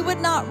 Lord, that we would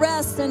not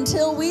rest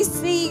until we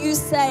see you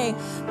say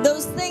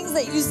those things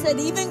that you said,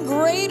 even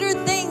greater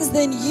things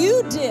than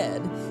you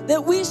did,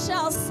 that we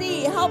shall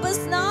see. Help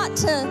us not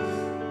to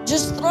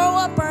just throw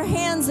up our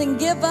hands and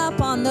give up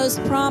on those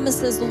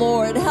promises,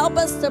 Lord. Help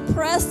us to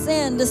press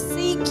in, to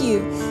seek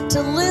you,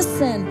 to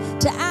listen,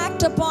 to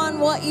act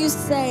upon what you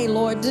say,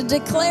 Lord, to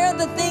declare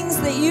the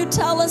things that you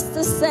tell us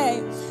to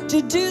say,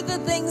 to do the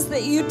things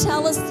that you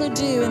tell us to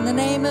do in the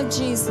name of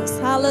Jesus.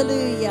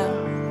 Hallelujah.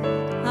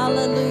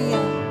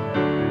 Hallelujah.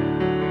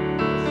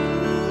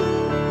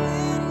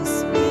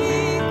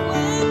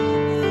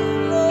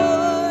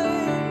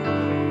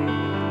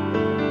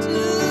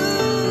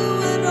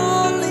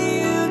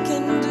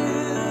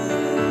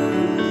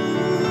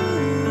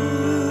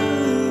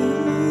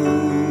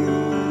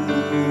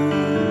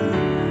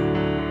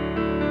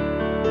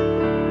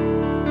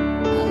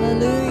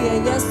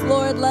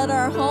 let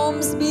our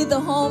homes be the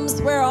homes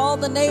where all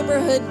the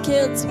neighborhood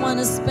kids want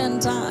to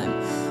spend time,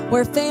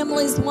 where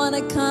families want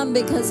to come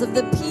because of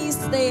the peace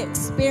they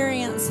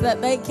experience that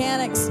they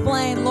can't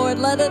explain. Lord,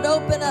 let it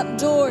open up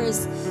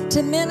doors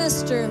to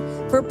minister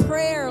for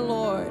prayer,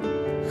 Lord.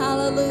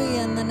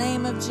 Hallelujah, in the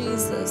name of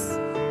Jesus.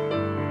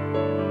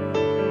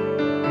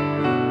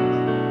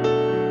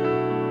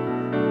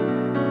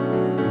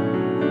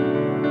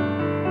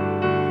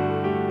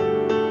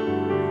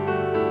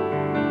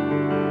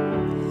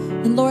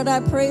 And Lord, I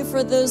pray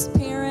for those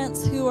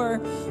parents who are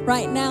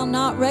right now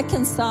not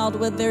reconciled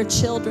with their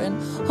children.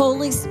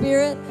 Holy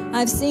Spirit,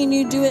 I've seen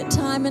you do it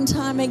time and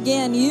time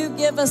again. You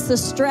give us a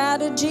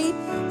strategy.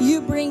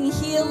 You bring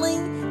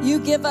healing. You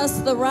give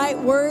us the right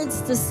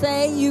words to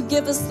say. You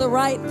give us the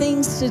right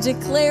things to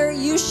declare.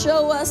 You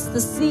show us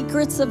the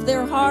secrets of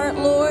their heart,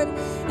 Lord,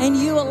 and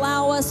you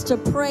allow us to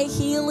pray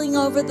healing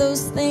over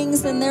those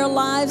things in their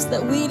lives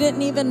that we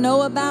didn't even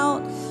know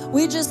about.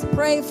 We just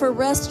pray for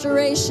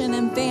restoration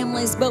in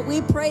families, but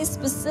we pray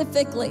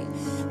specifically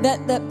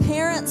that the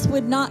parents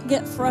would not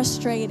get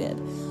frustrated.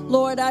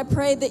 Lord, I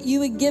pray that you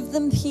would give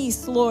them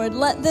peace, Lord.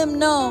 Let them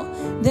know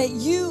that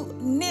you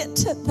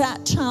knit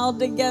that child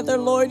together,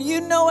 Lord.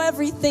 You know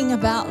everything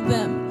about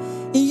them.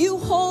 You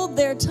hold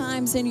their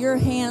times in your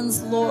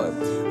hands, Lord.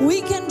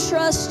 We can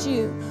trust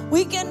you.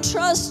 We can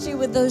trust you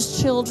with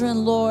those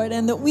children, Lord,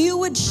 and that you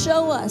would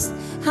show us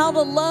how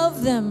to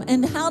love them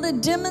and how to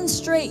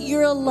demonstrate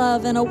your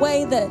love in a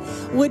way that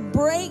would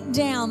break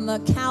down the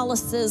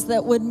calluses,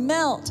 that would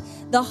melt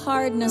the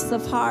hardness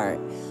of heart.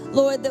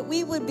 Lord, that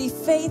we would be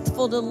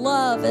faithful to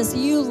love as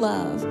you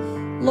love.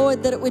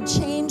 Lord, that it would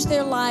change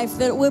their life,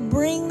 that it would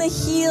bring the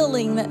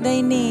healing that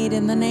they need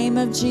in the name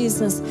of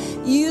Jesus.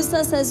 Use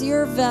us as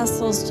your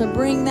vessels to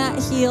bring that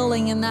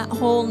healing and that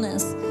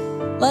wholeness.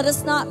 Let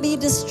us not be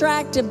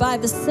distracted by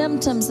the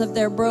symptoms of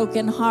their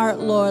broken heart,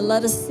 Lord.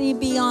 Let us see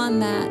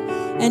beyond that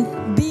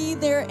and be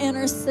their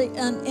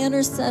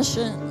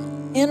intercessors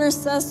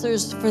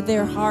for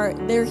their heart,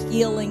 their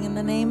healing in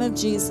the name of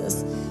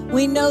Jesus.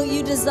 We know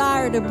you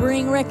desire to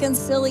bring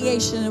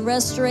reconciliation and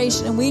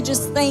restoration, and we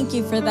just thank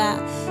you for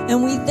that.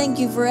 And we thank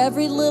you for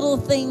every little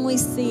thing we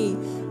see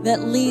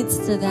that leads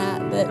to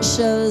that, that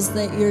shows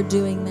that you're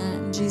doing that.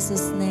 In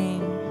Jesus'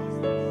 name.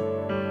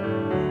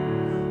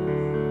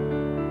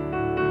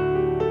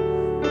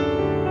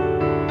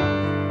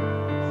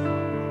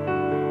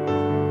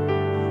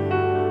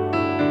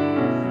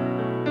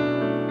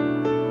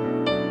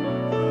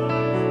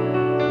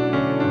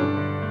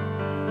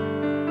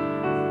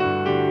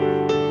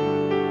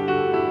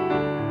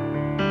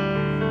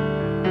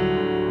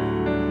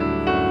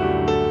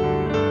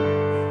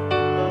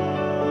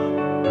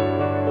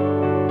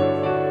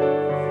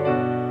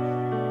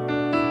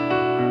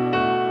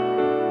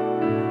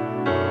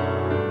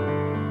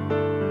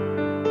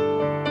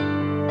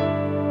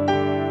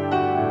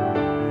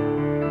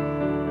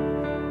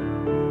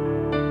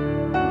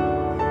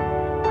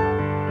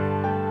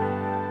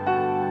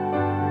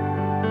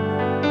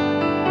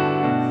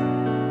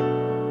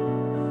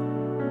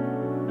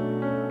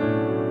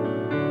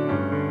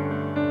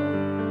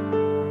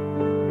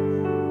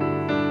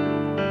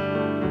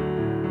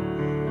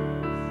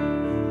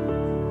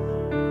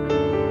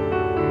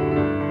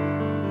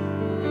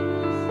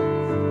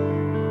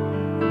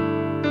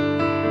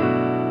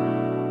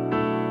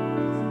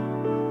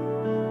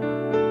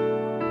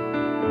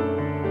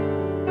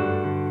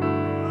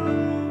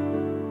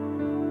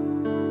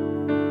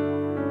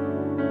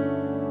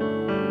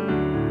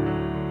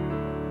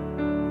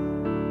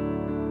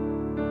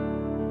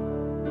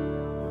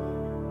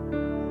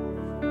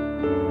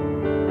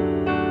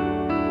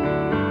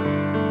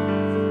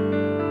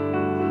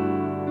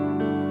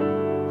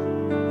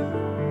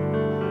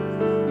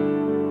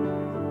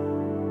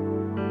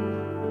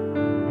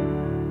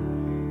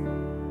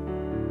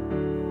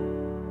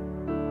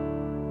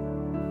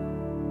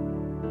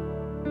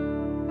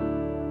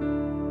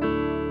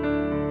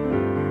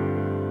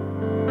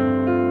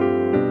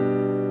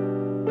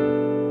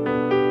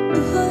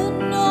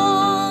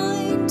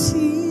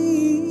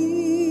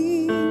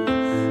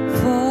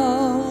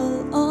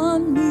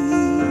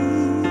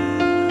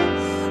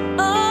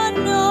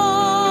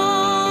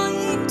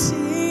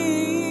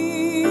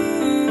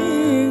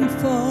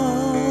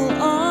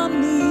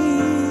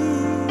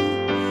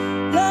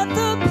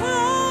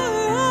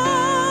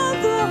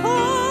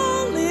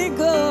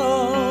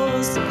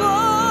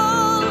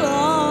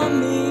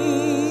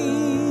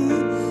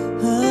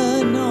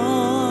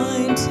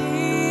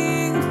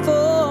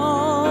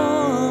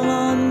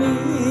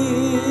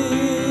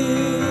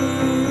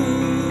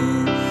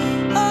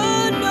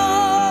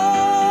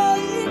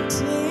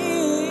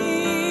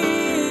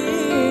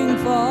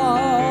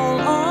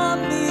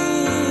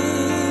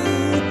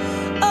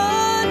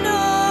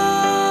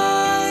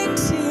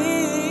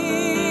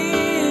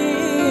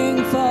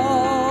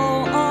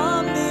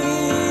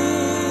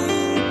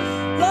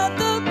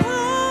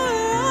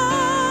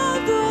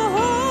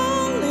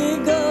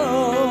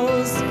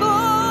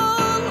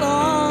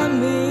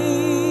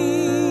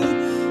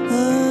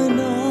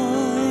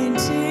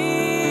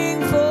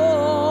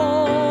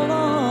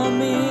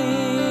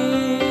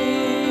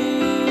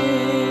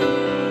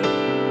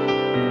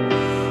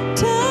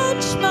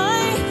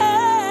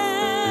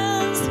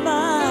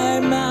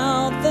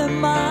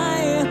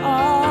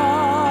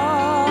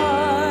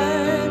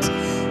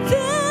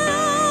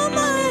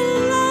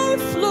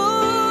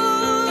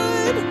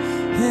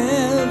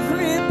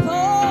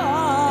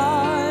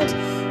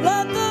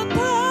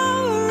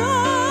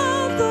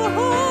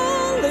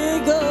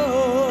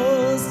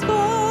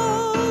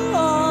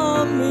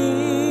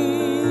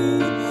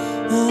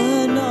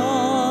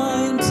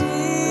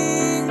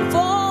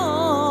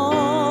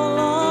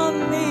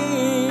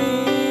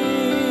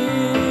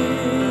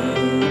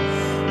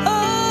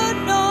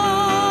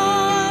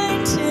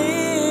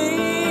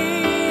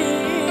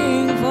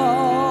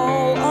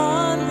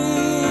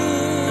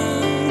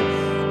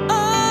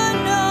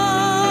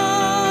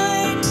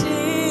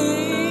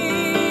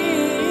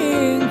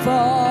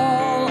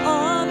 fall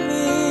on me.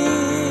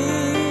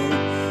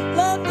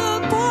 Let the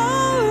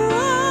power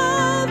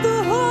of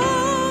the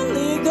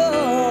Holy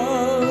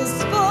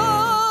Ghost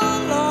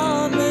fall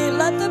on me.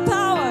 Let the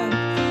power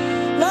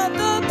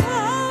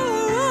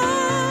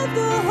of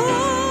the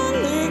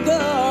Holy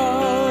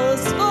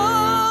Ghost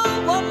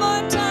fall. One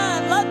more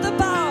time. Let the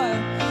power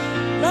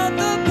of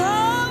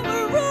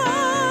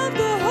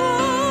the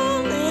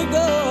Holy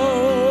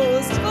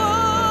Ghost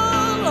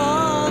fall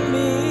on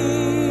me.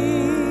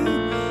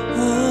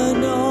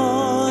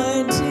 Anointing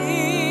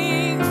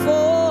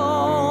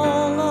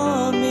fall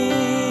on me.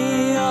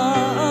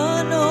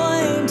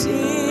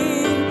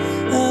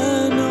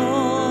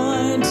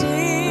 Anointing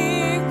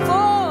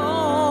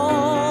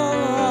fall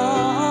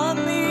on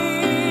me.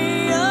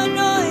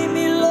 Anoint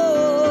me,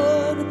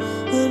 Lord.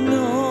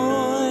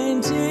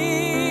 Anointing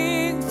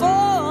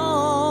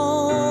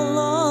fall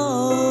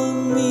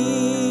on me.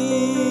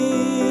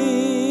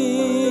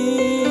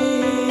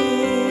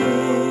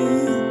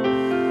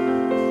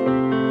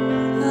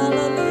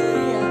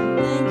 Hallelujah.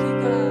 Thank you,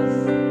 God.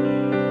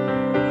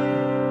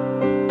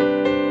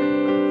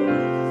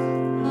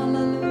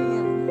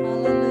 Hallelujah.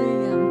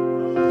 Hallelujah.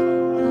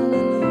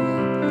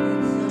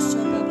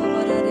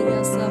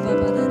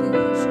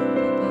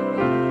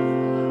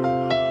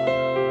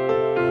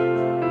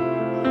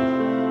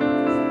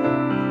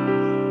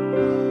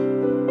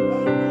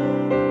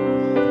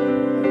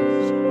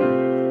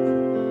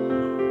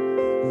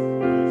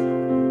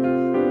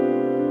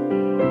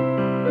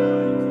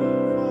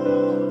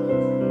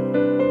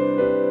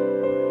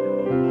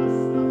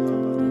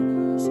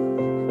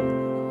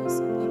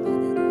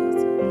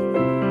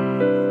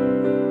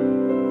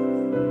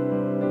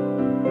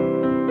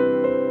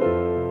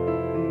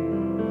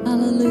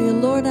 Hallelujah.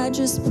 Lord, I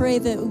just pray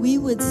that we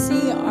would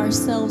see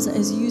ourselves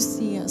as you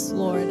see us,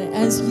 Lord,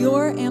 as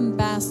your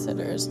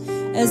ambassadors,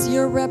 as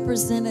your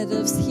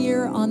representatives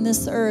here on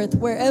this earth,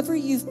 wherever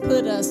you've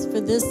put us for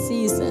this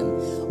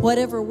season,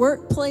 whatever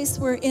workplace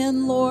we're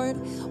in, Lord,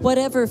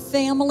 whatever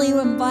family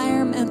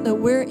environment that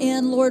we're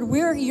in, Lord,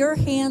 we're your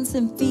hands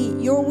and feet.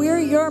 We're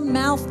your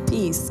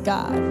mouthpiece,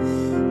 God.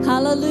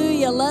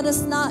 Hallelujah. Let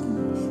us not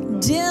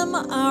dim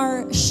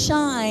our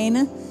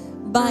shine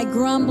by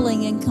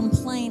grumbling and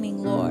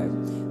complaining, Lord,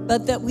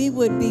 but that we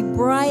would be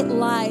bright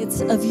lights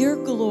of your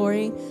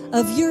glory,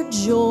 of your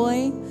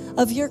joy,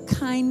 of your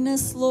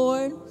kindness,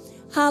 Lord.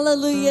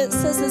 Hallelujah. It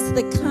says it's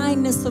the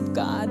kindness of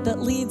God that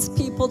leads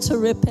people to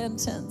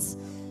repentance.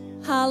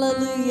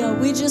 Hallelujah.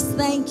 We just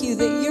thank you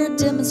that you're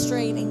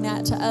demonstrating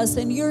that to us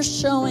and you're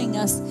showing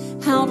us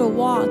how to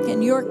walk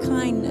in your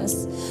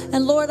kindness.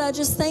 And Lord, I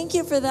just thank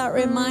you for that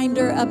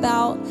reminder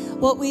about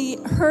what we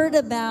heard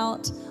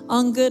about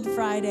on Good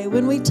Friday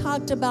when we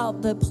talked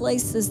about the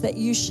places that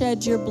you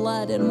shed your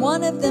blood. And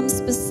one of them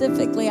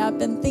specifically I've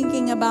been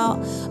thinking about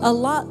a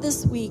lot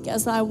this week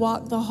as I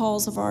walk the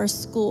halls of our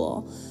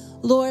school.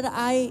 Lord,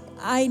 I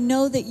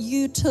know that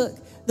you took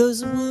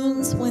those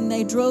wounds when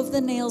they drove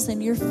the nails in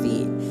your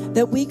feet,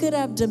 that we could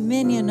have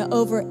dominion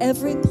over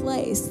every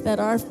place that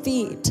our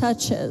feet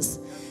touches.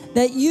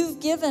 That you've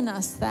given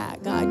us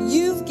that, God.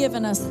 You've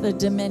given us the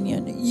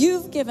dominion.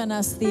 You've given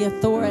us the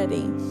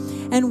authority.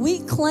 And we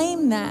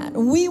claim that.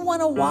 We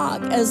want to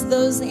walk as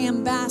those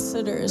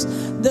ambassadors,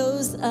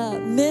 those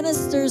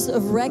ministers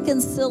of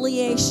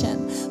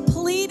reconciliation,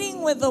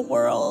 pleading with the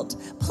world.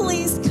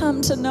 Please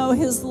come to know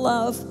his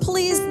love.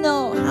 Please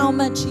know how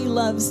much he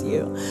loves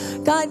you.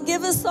 God,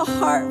 give us a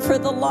heart for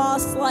the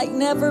lost like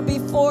never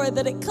before,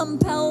 that it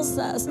compels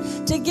us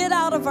to get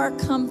out of our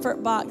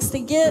comfort box, to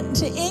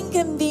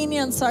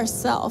inconvenience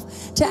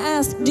ourselves, to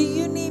ask, do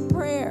you need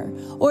prayer?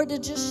 Or to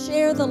just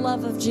share the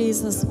love of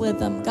Jesus with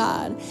them,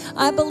 God.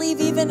 I believe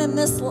even in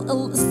this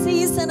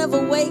season of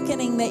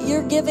awakening that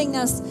you're giving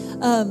us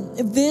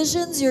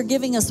visions, you're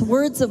giving us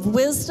words of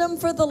wisdom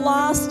for the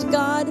lost,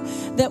 God,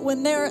 that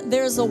when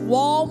there's a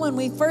wall, when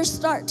we first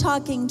start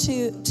talking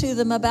to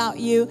them about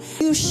you,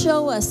 you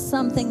show us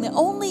something that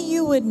only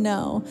you would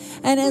know.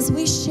 And as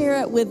we share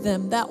it with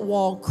them, that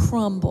wall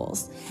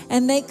crumbles.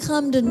 And they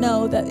come to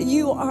know that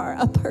you are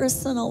a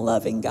personal,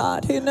 loving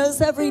God who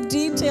knows every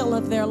detail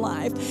of their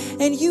life.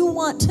 And you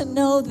want to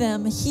know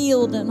them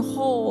healed and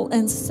whole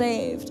and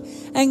saved.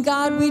 And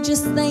God, we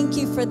just thank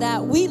you for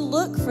that. We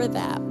look for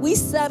that. We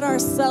set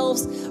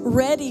ourselves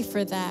ready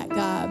for that,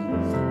 God.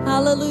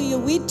 Hallelujah.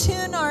 We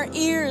tune our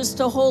ears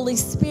to Holy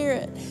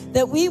Spirit,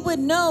 that we would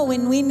know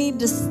when we need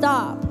to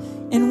stop.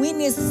 And we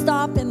need to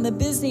stop in the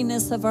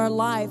busyness of our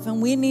life.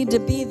 And we need to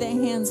be the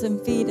hands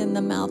and feet and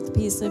the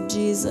mouthpiece of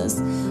Jesus.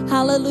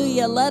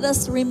 Hallelujah. Let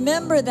us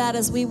remember that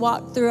as we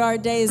walk through our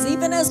days,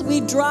 even as we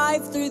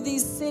drive through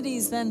these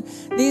cities and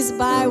these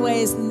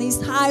byways and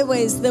these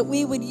highways, that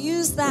we would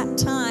use that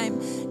time,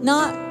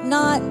 not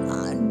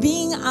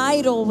being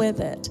idle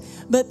with it,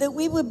 but that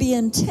we would be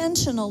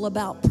intentional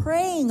about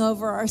praying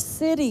over our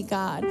city,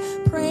 God,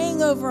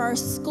 praying over our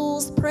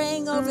schools,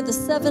 praying over the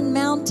 7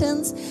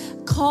 mountains,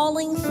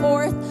 calling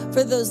forth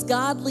for those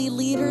godly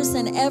leaders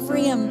in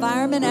every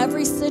environment,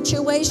 every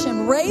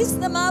situation. Raise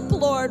them up,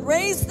 Lord.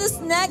 Raise this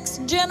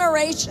next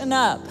generation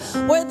up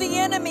where the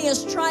enemy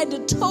has tried to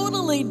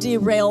totally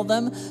derail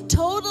them,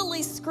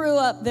 totally screw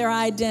up their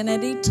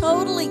identity,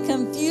 totally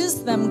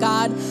confuse them,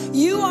 God.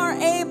 You are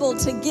able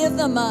to give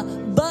them a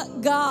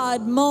but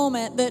God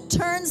moment that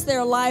turns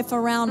their life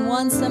around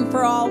once and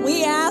for all.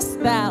 We ask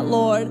that,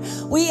 Lord.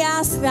 We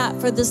ask that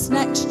for this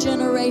next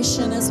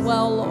generation as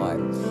well, Lord.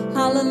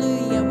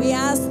 Hallelujah. We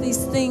ask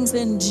these things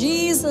in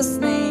Jesus'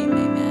 name.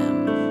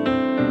 Amen.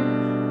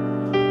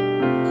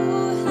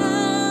 Oh,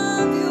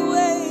 have your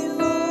way,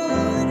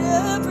 Lord.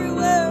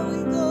 Everywhere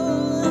we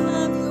go,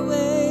 have your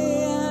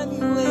way, have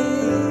your way.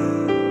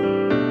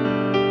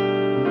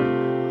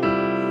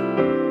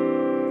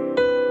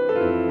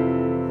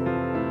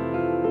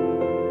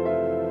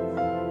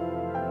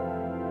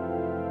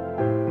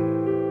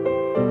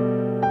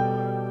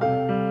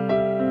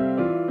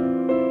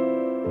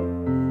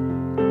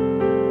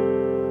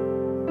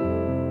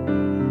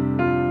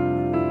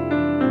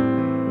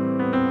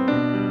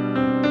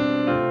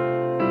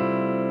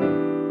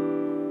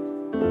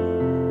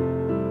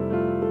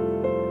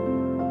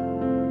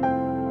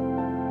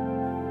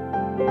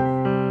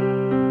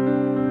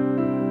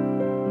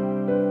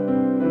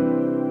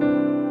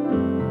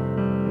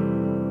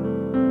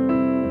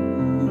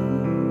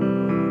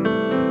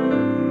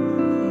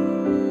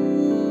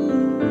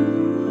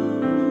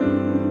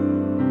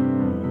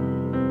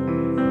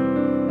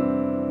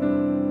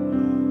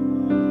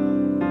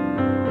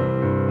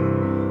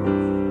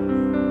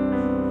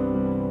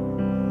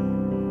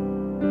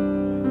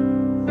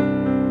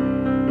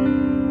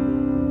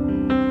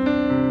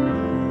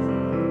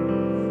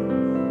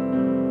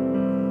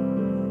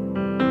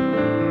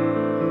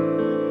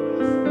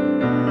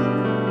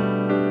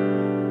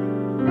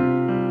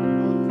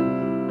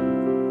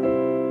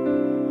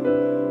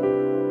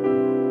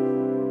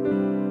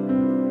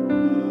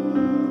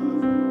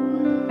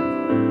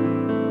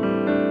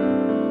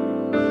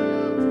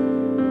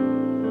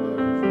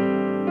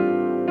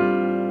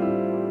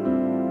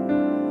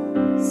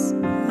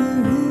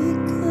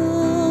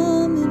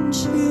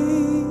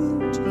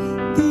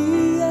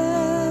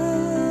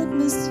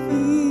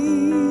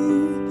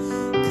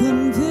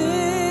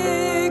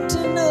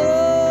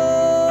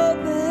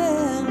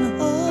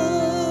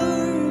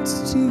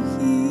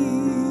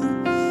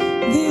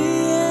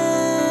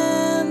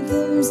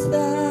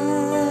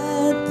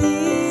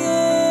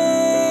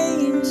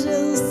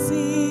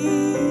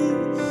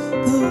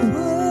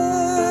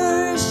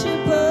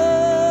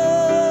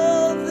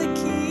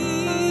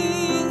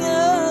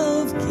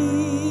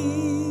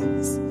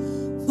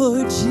 For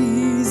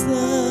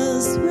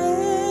Jesus reigns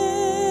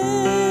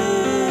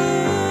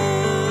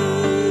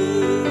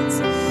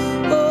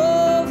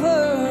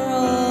over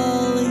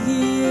all,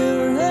 he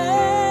reigns.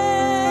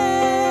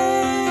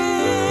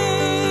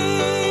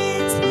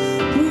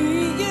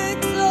 We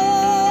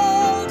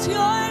exalt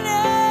your name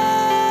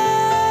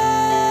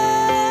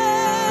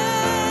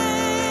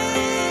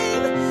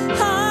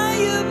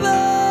high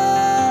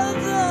above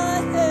the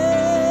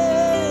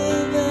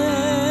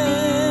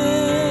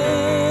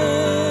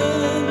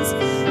heavens.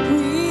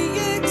 We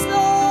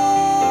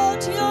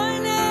exalt your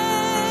name.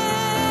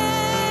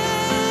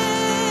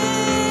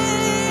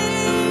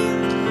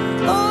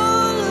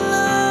 All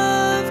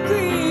of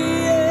creation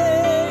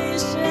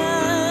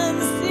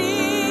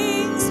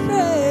sings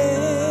praise,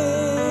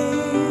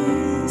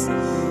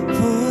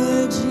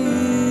 for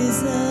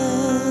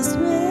Jesus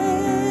reigns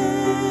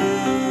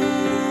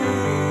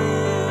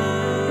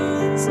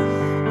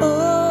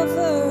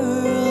over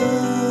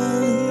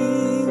all,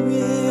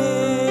 he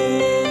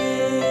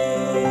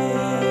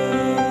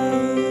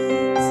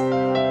reigns.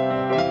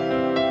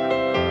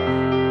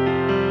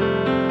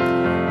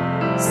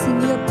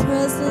 Sing, your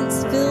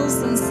presence fills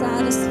and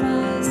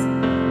satisfies.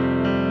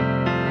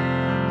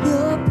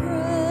 Your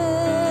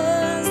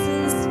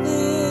presence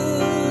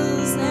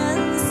fills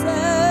and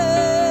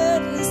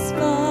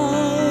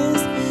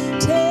satisfies.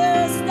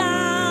 Tears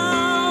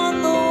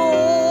down the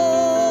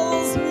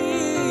walls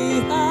we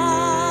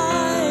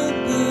hide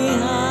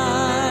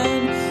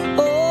behind.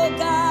 Oh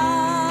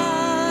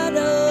God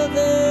of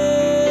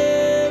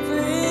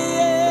every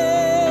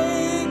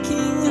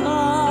aching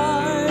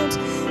heart,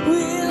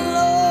 we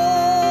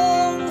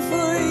long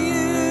for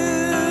you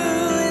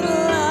in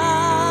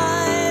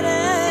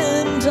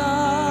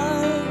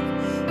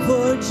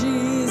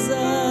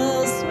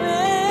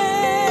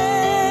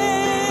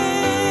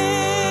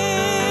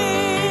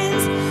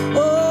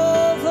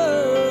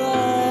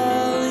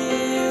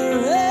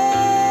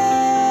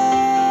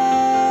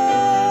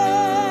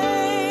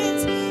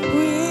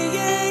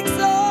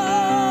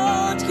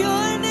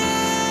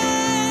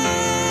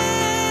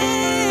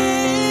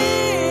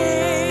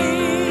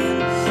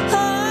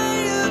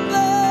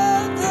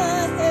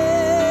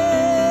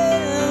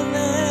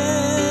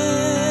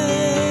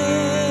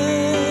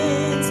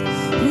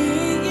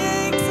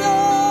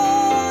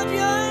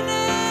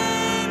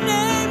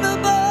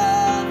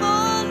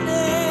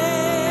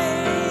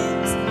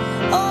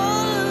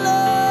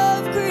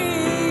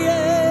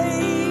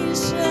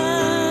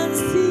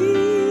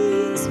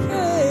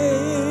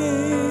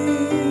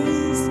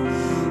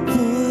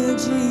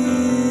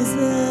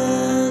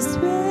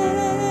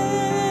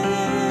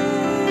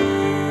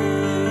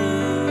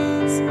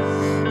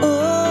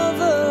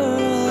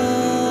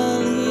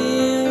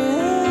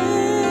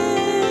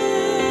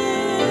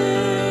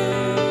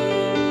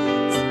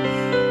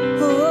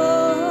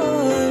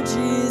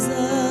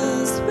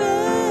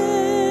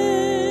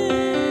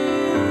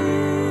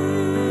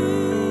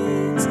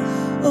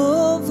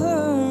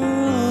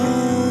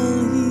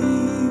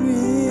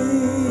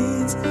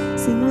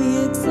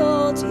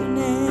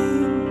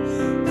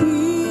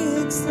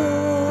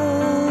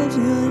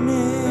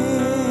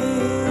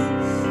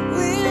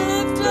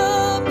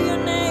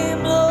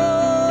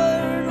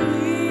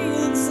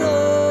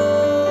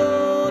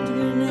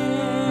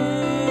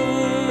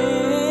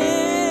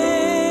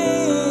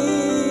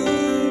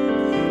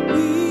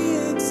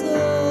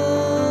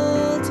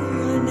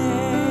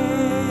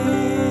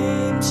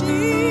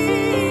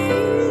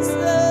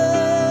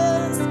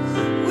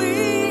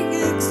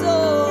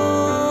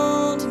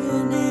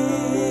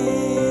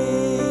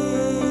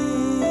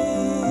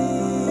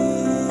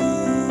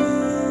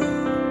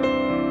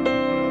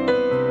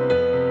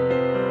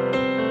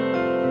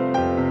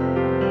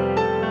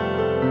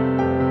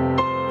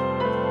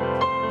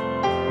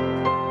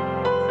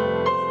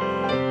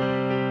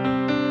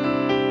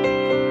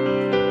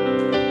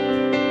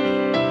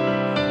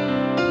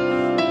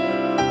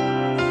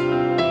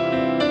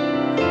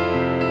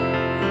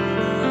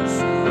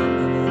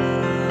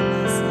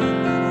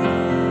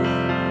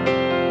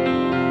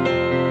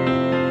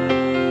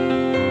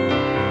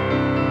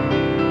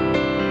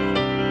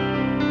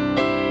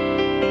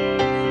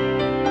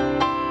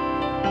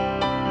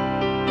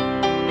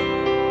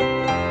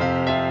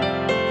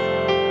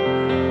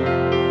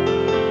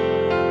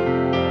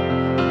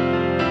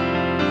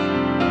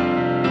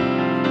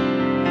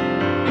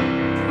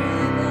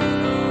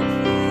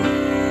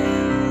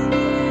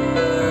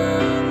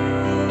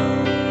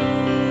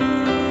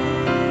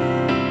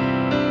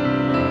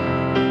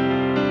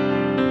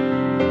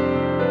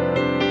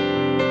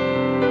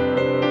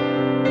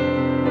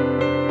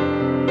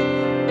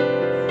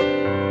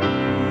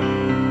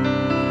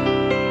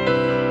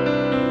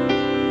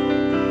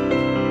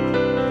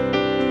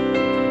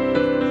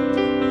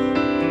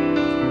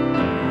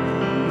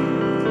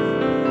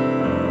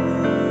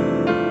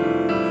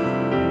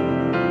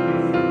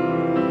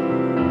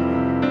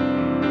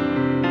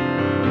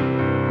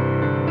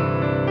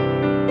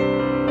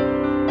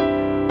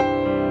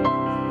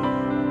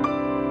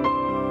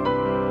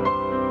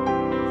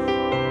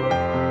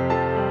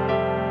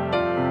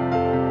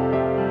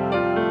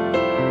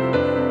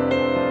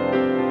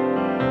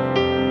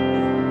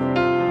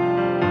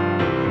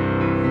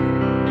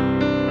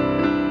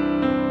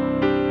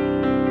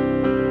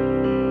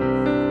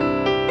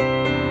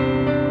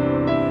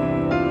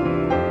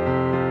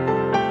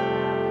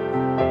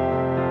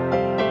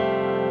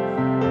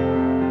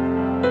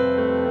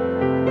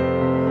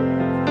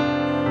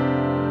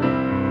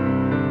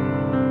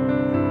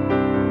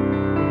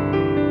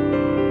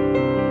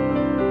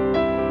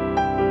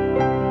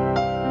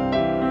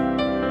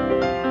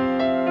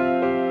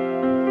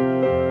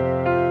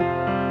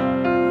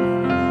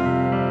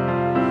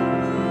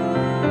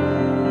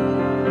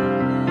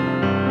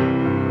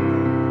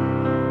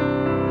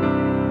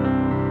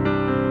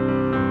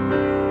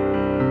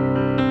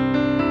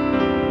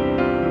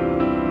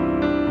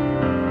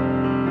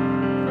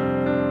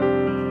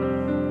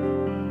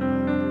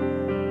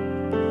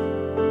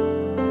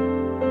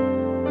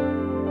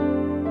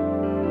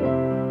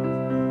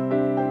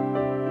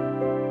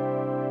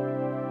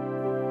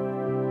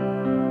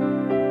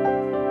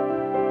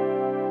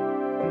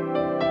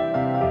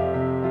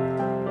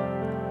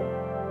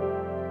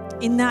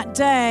In that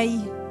day,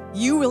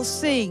 you will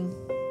sing,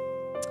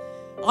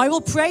 I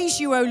will praise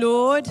you, O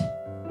Lord.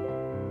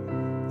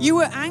 You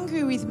were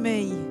angry with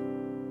me,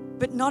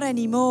 but not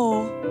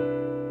anymore.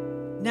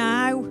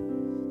 Now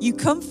you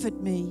comfort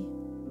me.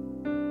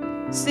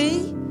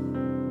 See,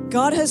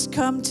 God has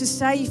come to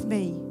save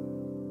me.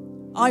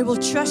 I will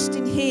trust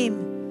in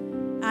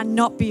him and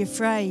not be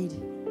afraid.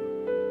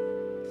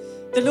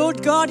 The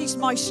Lord God is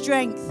my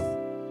strength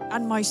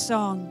and my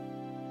song.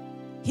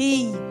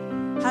 He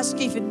has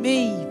given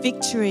me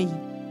victory.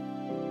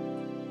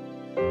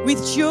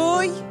 With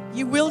joy,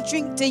 you will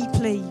drink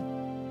deeply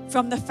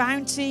from the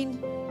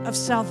fountain of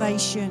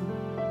salvation.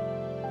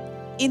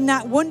 In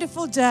that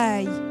wonderful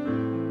day,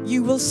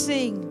 you will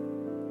sing,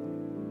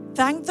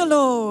 thank the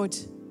Lord,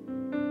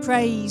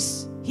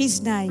 praise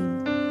his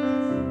name.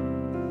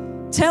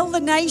 Tell the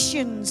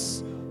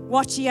nations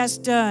what he has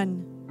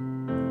done.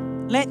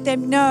 Let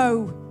them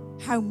know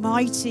how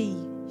mighty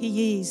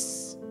he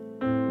is.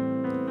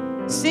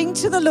 Sing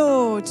to the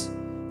Lord,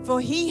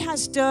 for he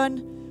has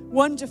done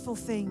wonderful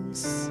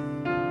things.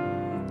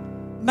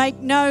 Make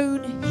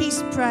known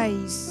his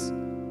praise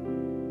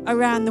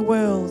around the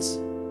world.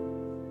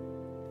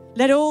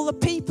 Let all the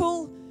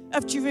people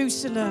of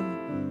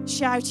Jerusalem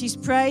shout his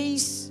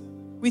praise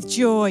with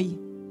joy.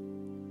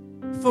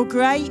 For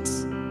great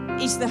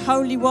is the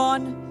Holy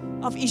One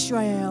of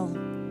Israel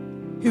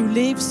who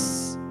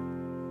lives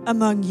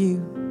among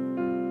you.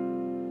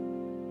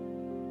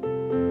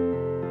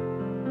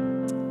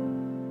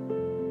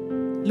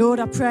 Lord,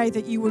 I pray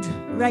that you would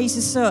raise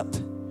us up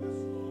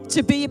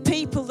to be a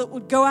people that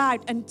would go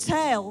out and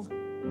tell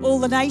all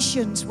the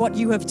nations what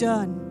you have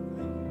done.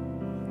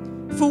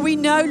 For we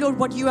know, Lord,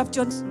 what you have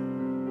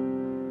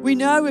done. We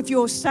know of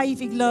your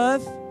saving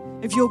love,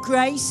 of your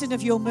grace and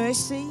of your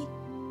mercy.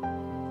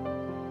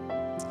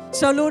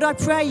 So, Lord, I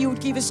pray you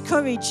would give us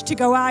courage to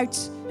go out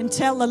and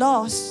tell the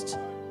lost.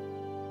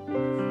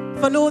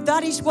 For, Lord,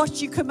 that is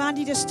what you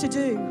commanded us to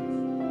do.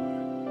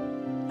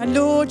 And,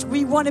 Lord,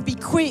 we want to be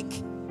quick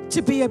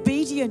to be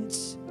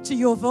obedient to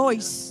your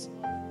voice.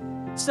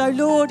 So,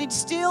 Lord,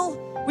 instill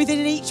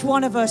within each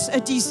one of us a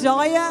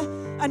desire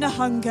and a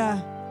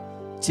hunger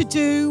to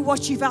do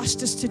what you've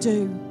asked us to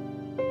do,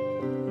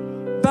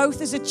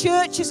 both as a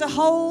church as a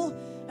whole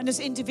and as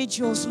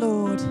individuals,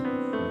 Lord.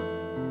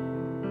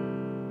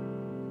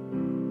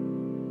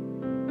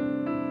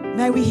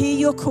 May we hear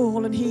your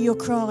call and hear your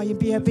cry and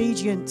be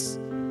obedient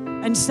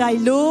and say,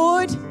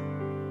 Lord,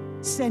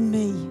 send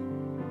me.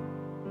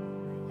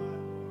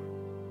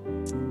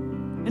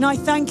 And I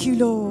thank you,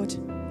 Lord,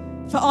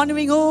 for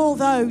honouring all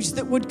those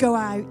that would go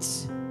out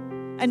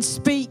and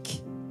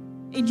speak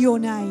in your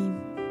name.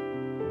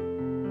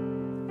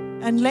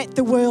 And let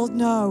the world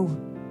know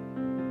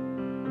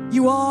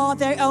you are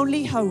their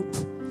only hope.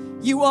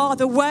 You are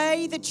the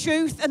way, the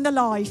truth, and the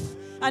life.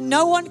 And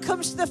no one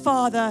comes to the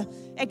Father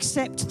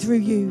except through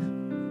you.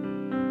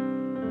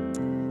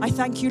 I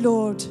thank you,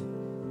 Lord,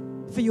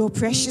 for your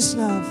precious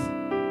love,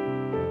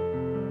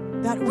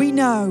 that we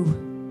know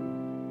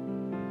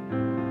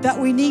that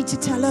we need to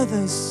tell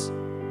others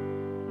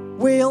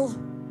will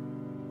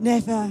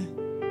never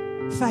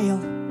fail.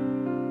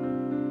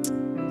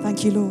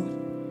 Thank you, Lord.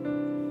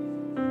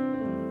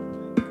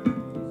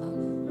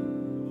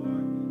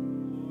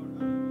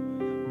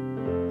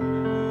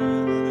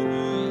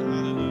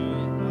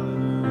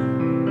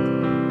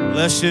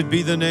 Blessed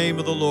be the name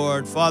of the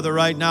Lord. Father,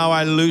 right now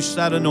I loose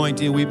that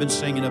anointing we've been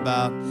singing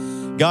about.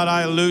 God,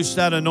 I loose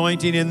that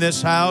anointing in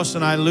this house,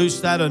 and I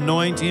loose that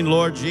anointing,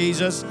 Lord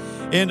Jesus,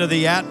 into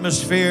the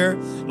atmosphere.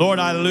 Lord,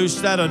 I loose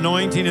that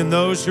anointing in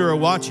those who are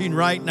watching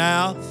right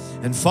now.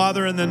 And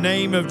Father, in the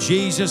name of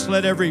Jesus,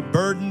 let every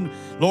burden,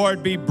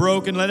 Lord, be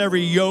broken. Let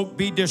every yoke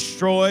be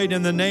destroyed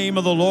in the name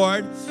of the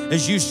Lord.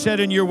 As you said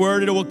in your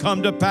word, it will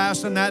come to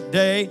pass in that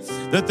day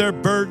that their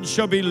burden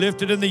shall be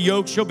lifted and the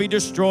yoke shall be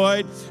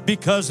destroyed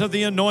because of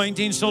the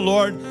anointing. So,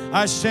 Lord,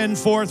 I send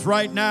forth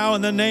right now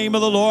in the name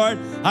of the Lord.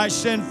 I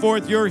send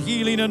forth your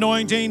healing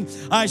anointing.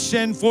 I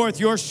send forth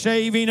your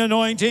saving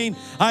anointing.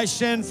 I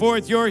send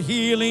forth your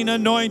healing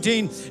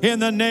anointing in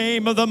the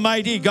name of the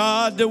mighty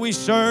God that we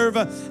serve.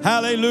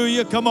 Hallelujah.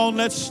 Come on,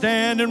 let's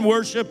stand and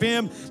worship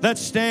him. Let's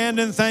stand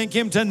and thank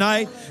him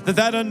tonight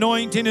that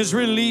anointing is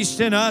released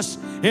in us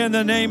in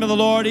the name of the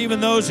Lord. Even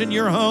those in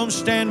your home,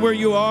 stand where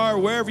you are,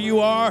 wherever you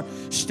are,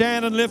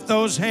 stand and lift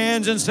those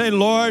hands and say,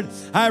 Lord,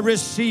 I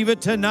receive it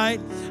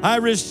tonight. I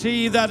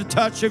receive that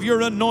touch of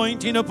your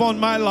anointing upon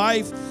my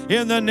life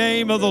in the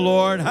name of the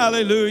Lord.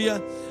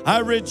 Hallelujah. I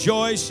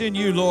rejoice in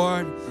you,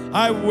 Lord.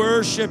 I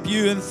worship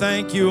you and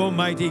thank you,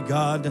 Almighty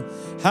God.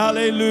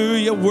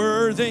 Hallelujah.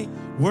 Worthy,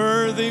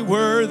 worthy,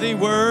 worthy,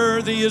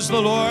 worthy is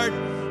the Lord.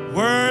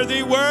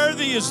 Worthy,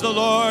 worthy is the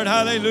Lord.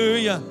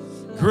 Hallelujah.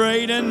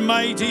 Great and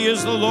mighty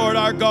is the Lord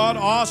our God.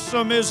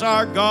 Awesome is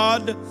our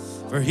God,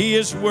 for he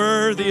is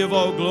worthy of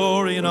all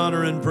glory and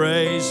honor and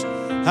praise.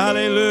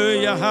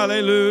 Hallelujah,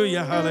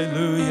 hallelujah,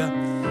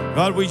 hallelujah.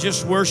 God, we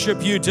just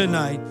worship you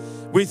tonight.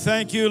 We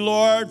thank you,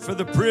 Lord, for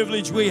the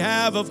privilege we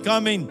have of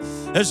coming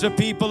as a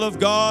people of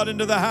God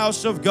into the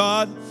house of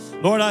God.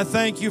 Lord, I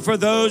thank you for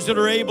those that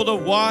are able to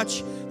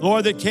watch,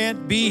 Lord, that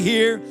can't be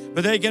here,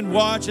 but they can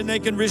watch and they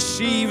can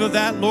receive of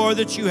that, Lord,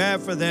 that you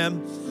have for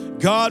them.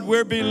 God,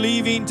 we're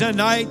believing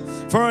tonight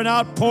for an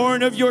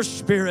outpouring of your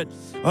Spirit.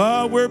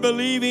 We're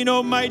believing,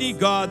 Almighty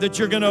God, that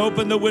you're going to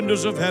open the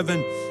windows of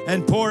heaven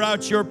and pour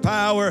out your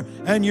power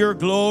and your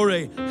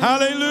glory.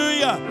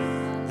 Hallelujah.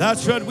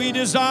 That's what we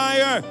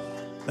desire.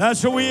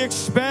 That's what we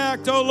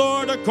expect, oh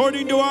Lord,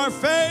 according to our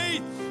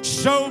faith.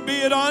 So be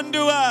it unto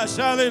us.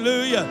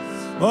 Hallelujah.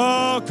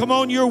 Oh, come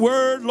on, your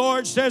word,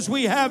 Lord, says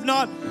we have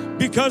not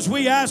because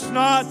we ask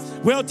not.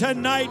 Well,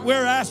 tonight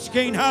we're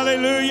asking,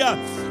 hallelujah.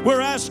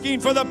 We're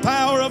asking for the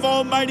power of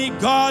Almighty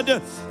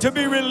God to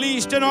be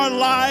released in our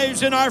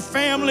lives, in our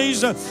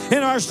families,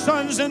 in our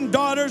sons and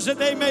daughters, that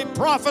they may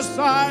prophesy,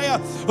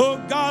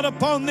 oh God,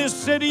 upon this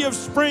city of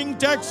Spring,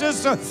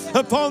 Texas,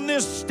 upon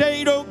this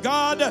state, oh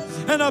God,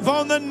 and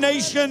upon the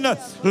nation.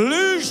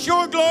 Loose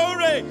your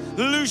glory,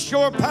 loose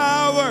your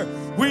power.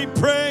 We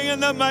pray in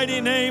the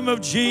mighty name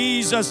of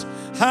Jesus.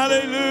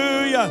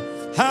 Hallelujah,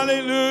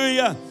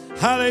 hallelujah,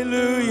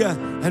 hallelujah.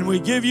 And we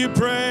give you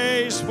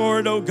praise for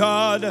it, oh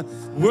God.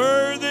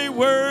 Worthy,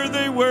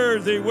 worthy,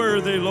 worthy,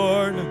 worthy,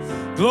 Lord.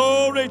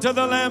 Glory to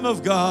the Lamb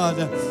of God.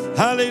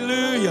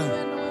 Hallelujah.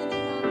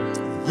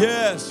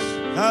 Yes,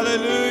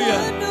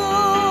 hallelujah.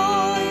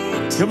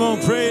 Come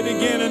on, pray it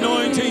again.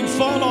 Anointing,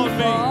 fall on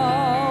me.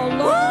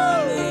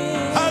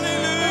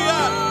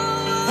 Hallelujah.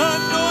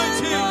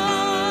 Anointing.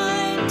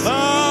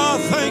 Oh,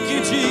 thank you,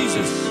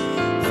 Jesus.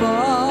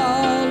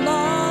 Fall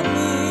on me.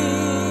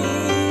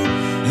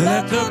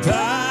 Let the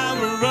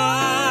power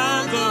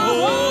of the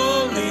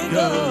Holy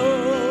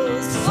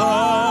Ghost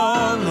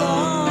fall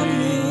on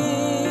me.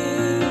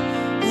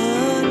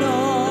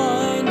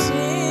 Anointing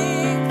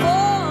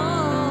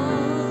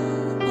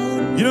fall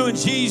on me. You know, when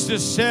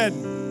Jesus said,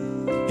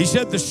 he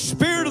said, the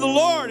Spirit of the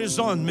Lord is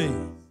on me,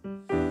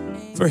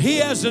 for he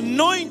has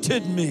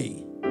anointed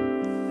me.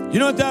 You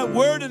know what that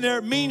word in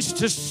there means?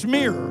 To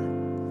smear.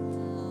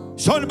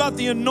 It's talking about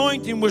the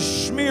anointing was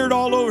smeared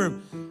all over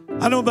him.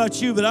 I don't know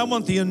about you, but I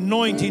want the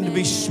anointing to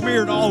be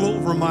smeared all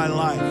over my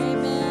life.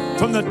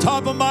 From the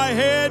top of my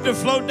head to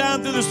flow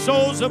down through the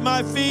soles of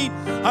my feet.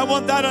 I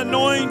want that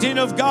anointing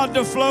of God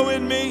to flow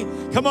in me.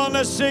 Come on,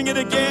 let's sing it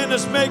again.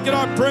 Let's make it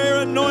our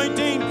prayer.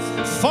 Anointing,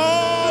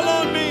 fall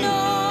on me.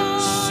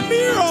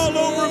 Smear all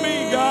over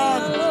me,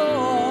 God.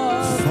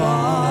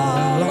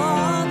 Fall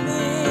on me.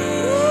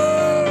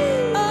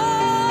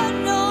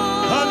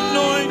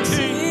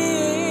 Anointing,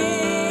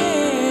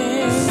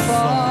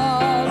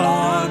 fall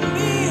on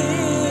me.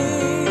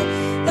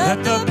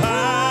 Let the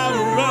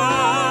power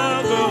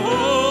of the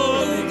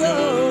Holy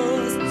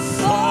Ghost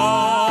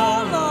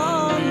fall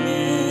on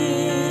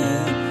me.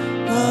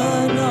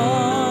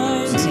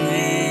 Anointing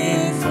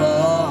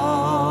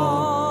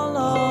fall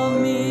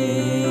on me.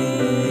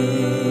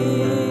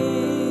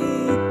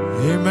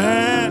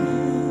 Amen.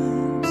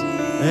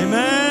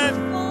 Amen.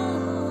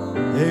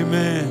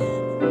 Amen.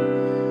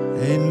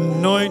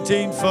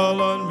 Anointing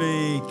fall on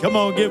me. Come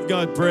on, give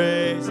God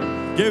praise.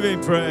 Give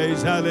him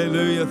praise.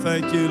 Hallelujah.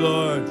 Thank you,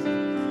 Lord.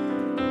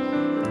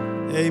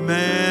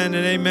 Amen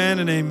and amen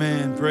and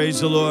amen. Praise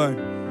the Lord.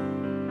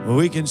 Well,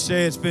 we can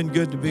say it's been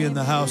good to be in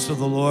the house of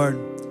the Lord.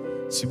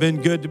 It's been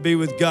good to be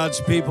with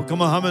God's people.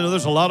 Come on, how many know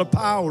there's a lot of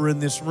power in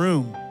this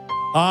room?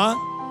 Huh?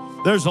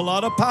 There's a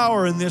lot of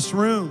power in this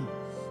room.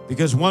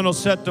 Because one will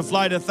set to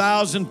flight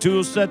 1,000, two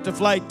will set to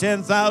flight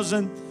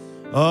 10,000.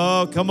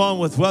 Oh, come on,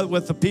 with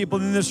the people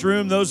in this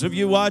room, those of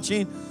you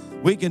watching,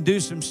 we can do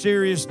some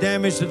serious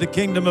damage to the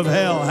kingdom of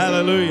hell.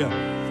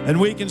 Hallelujah. And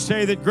we can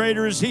say that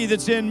greater is he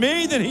that's in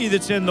me than he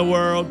that's in the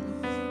world.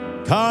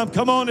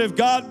 Come on, if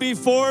God be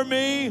for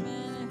me,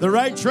 the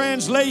right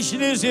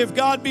translation is, if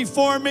God be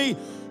for me,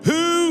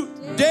 who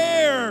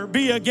dare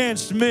be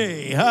against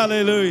me?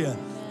 Hallelujah.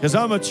 Because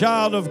I'm a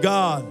child of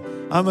God.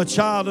 I'm a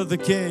child of the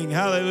King.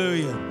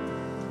 Hallelujah.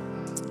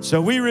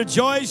 So we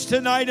rejoice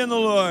tonight in the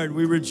Lord.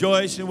 We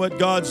rejoice in what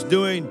God's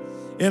doing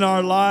in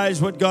our lives,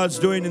 what God's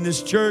doing in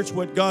this church,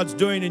 what God's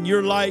doing in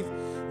your life,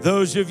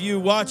 those of you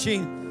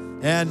watching.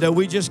 And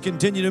we just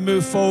continue to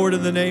move forward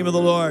in the name of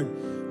the Lord.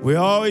 We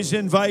always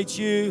invite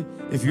you,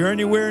 if you're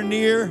anywhere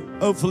near,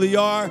 hopefully you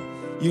are,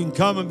 you can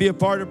come and be a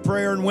part of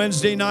prayer on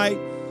Wednesday night.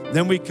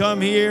 Then we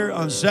come here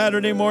on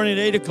Saturday morning at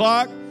 8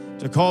 o'clock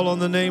to call on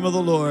the name of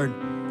the Lord.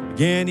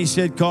 Again, he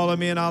said, call on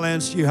me and I'll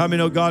answer you. How many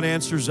know God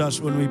answers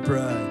us when we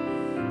pray?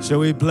 So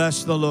we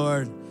bless the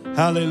Lord.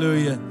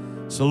 Hallelujah.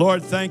 So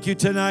Lord, thank you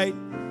tonight.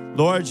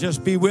 Lord,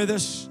 just be with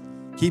us.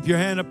 Keep your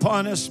hand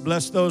upon us.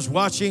 Bless those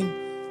watching.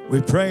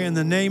 We pray in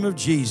the name of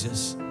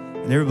Jesus.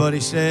 And everybody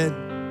said,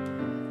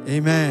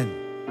 amen,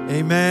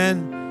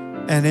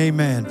 amen, and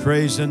amen.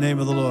 Praise the name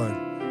of the Lord.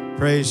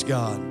 Praise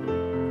God.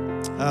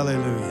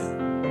 Hallelujah.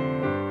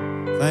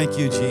 Thank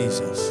you,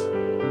 Jesus.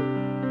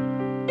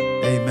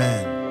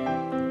 Amen.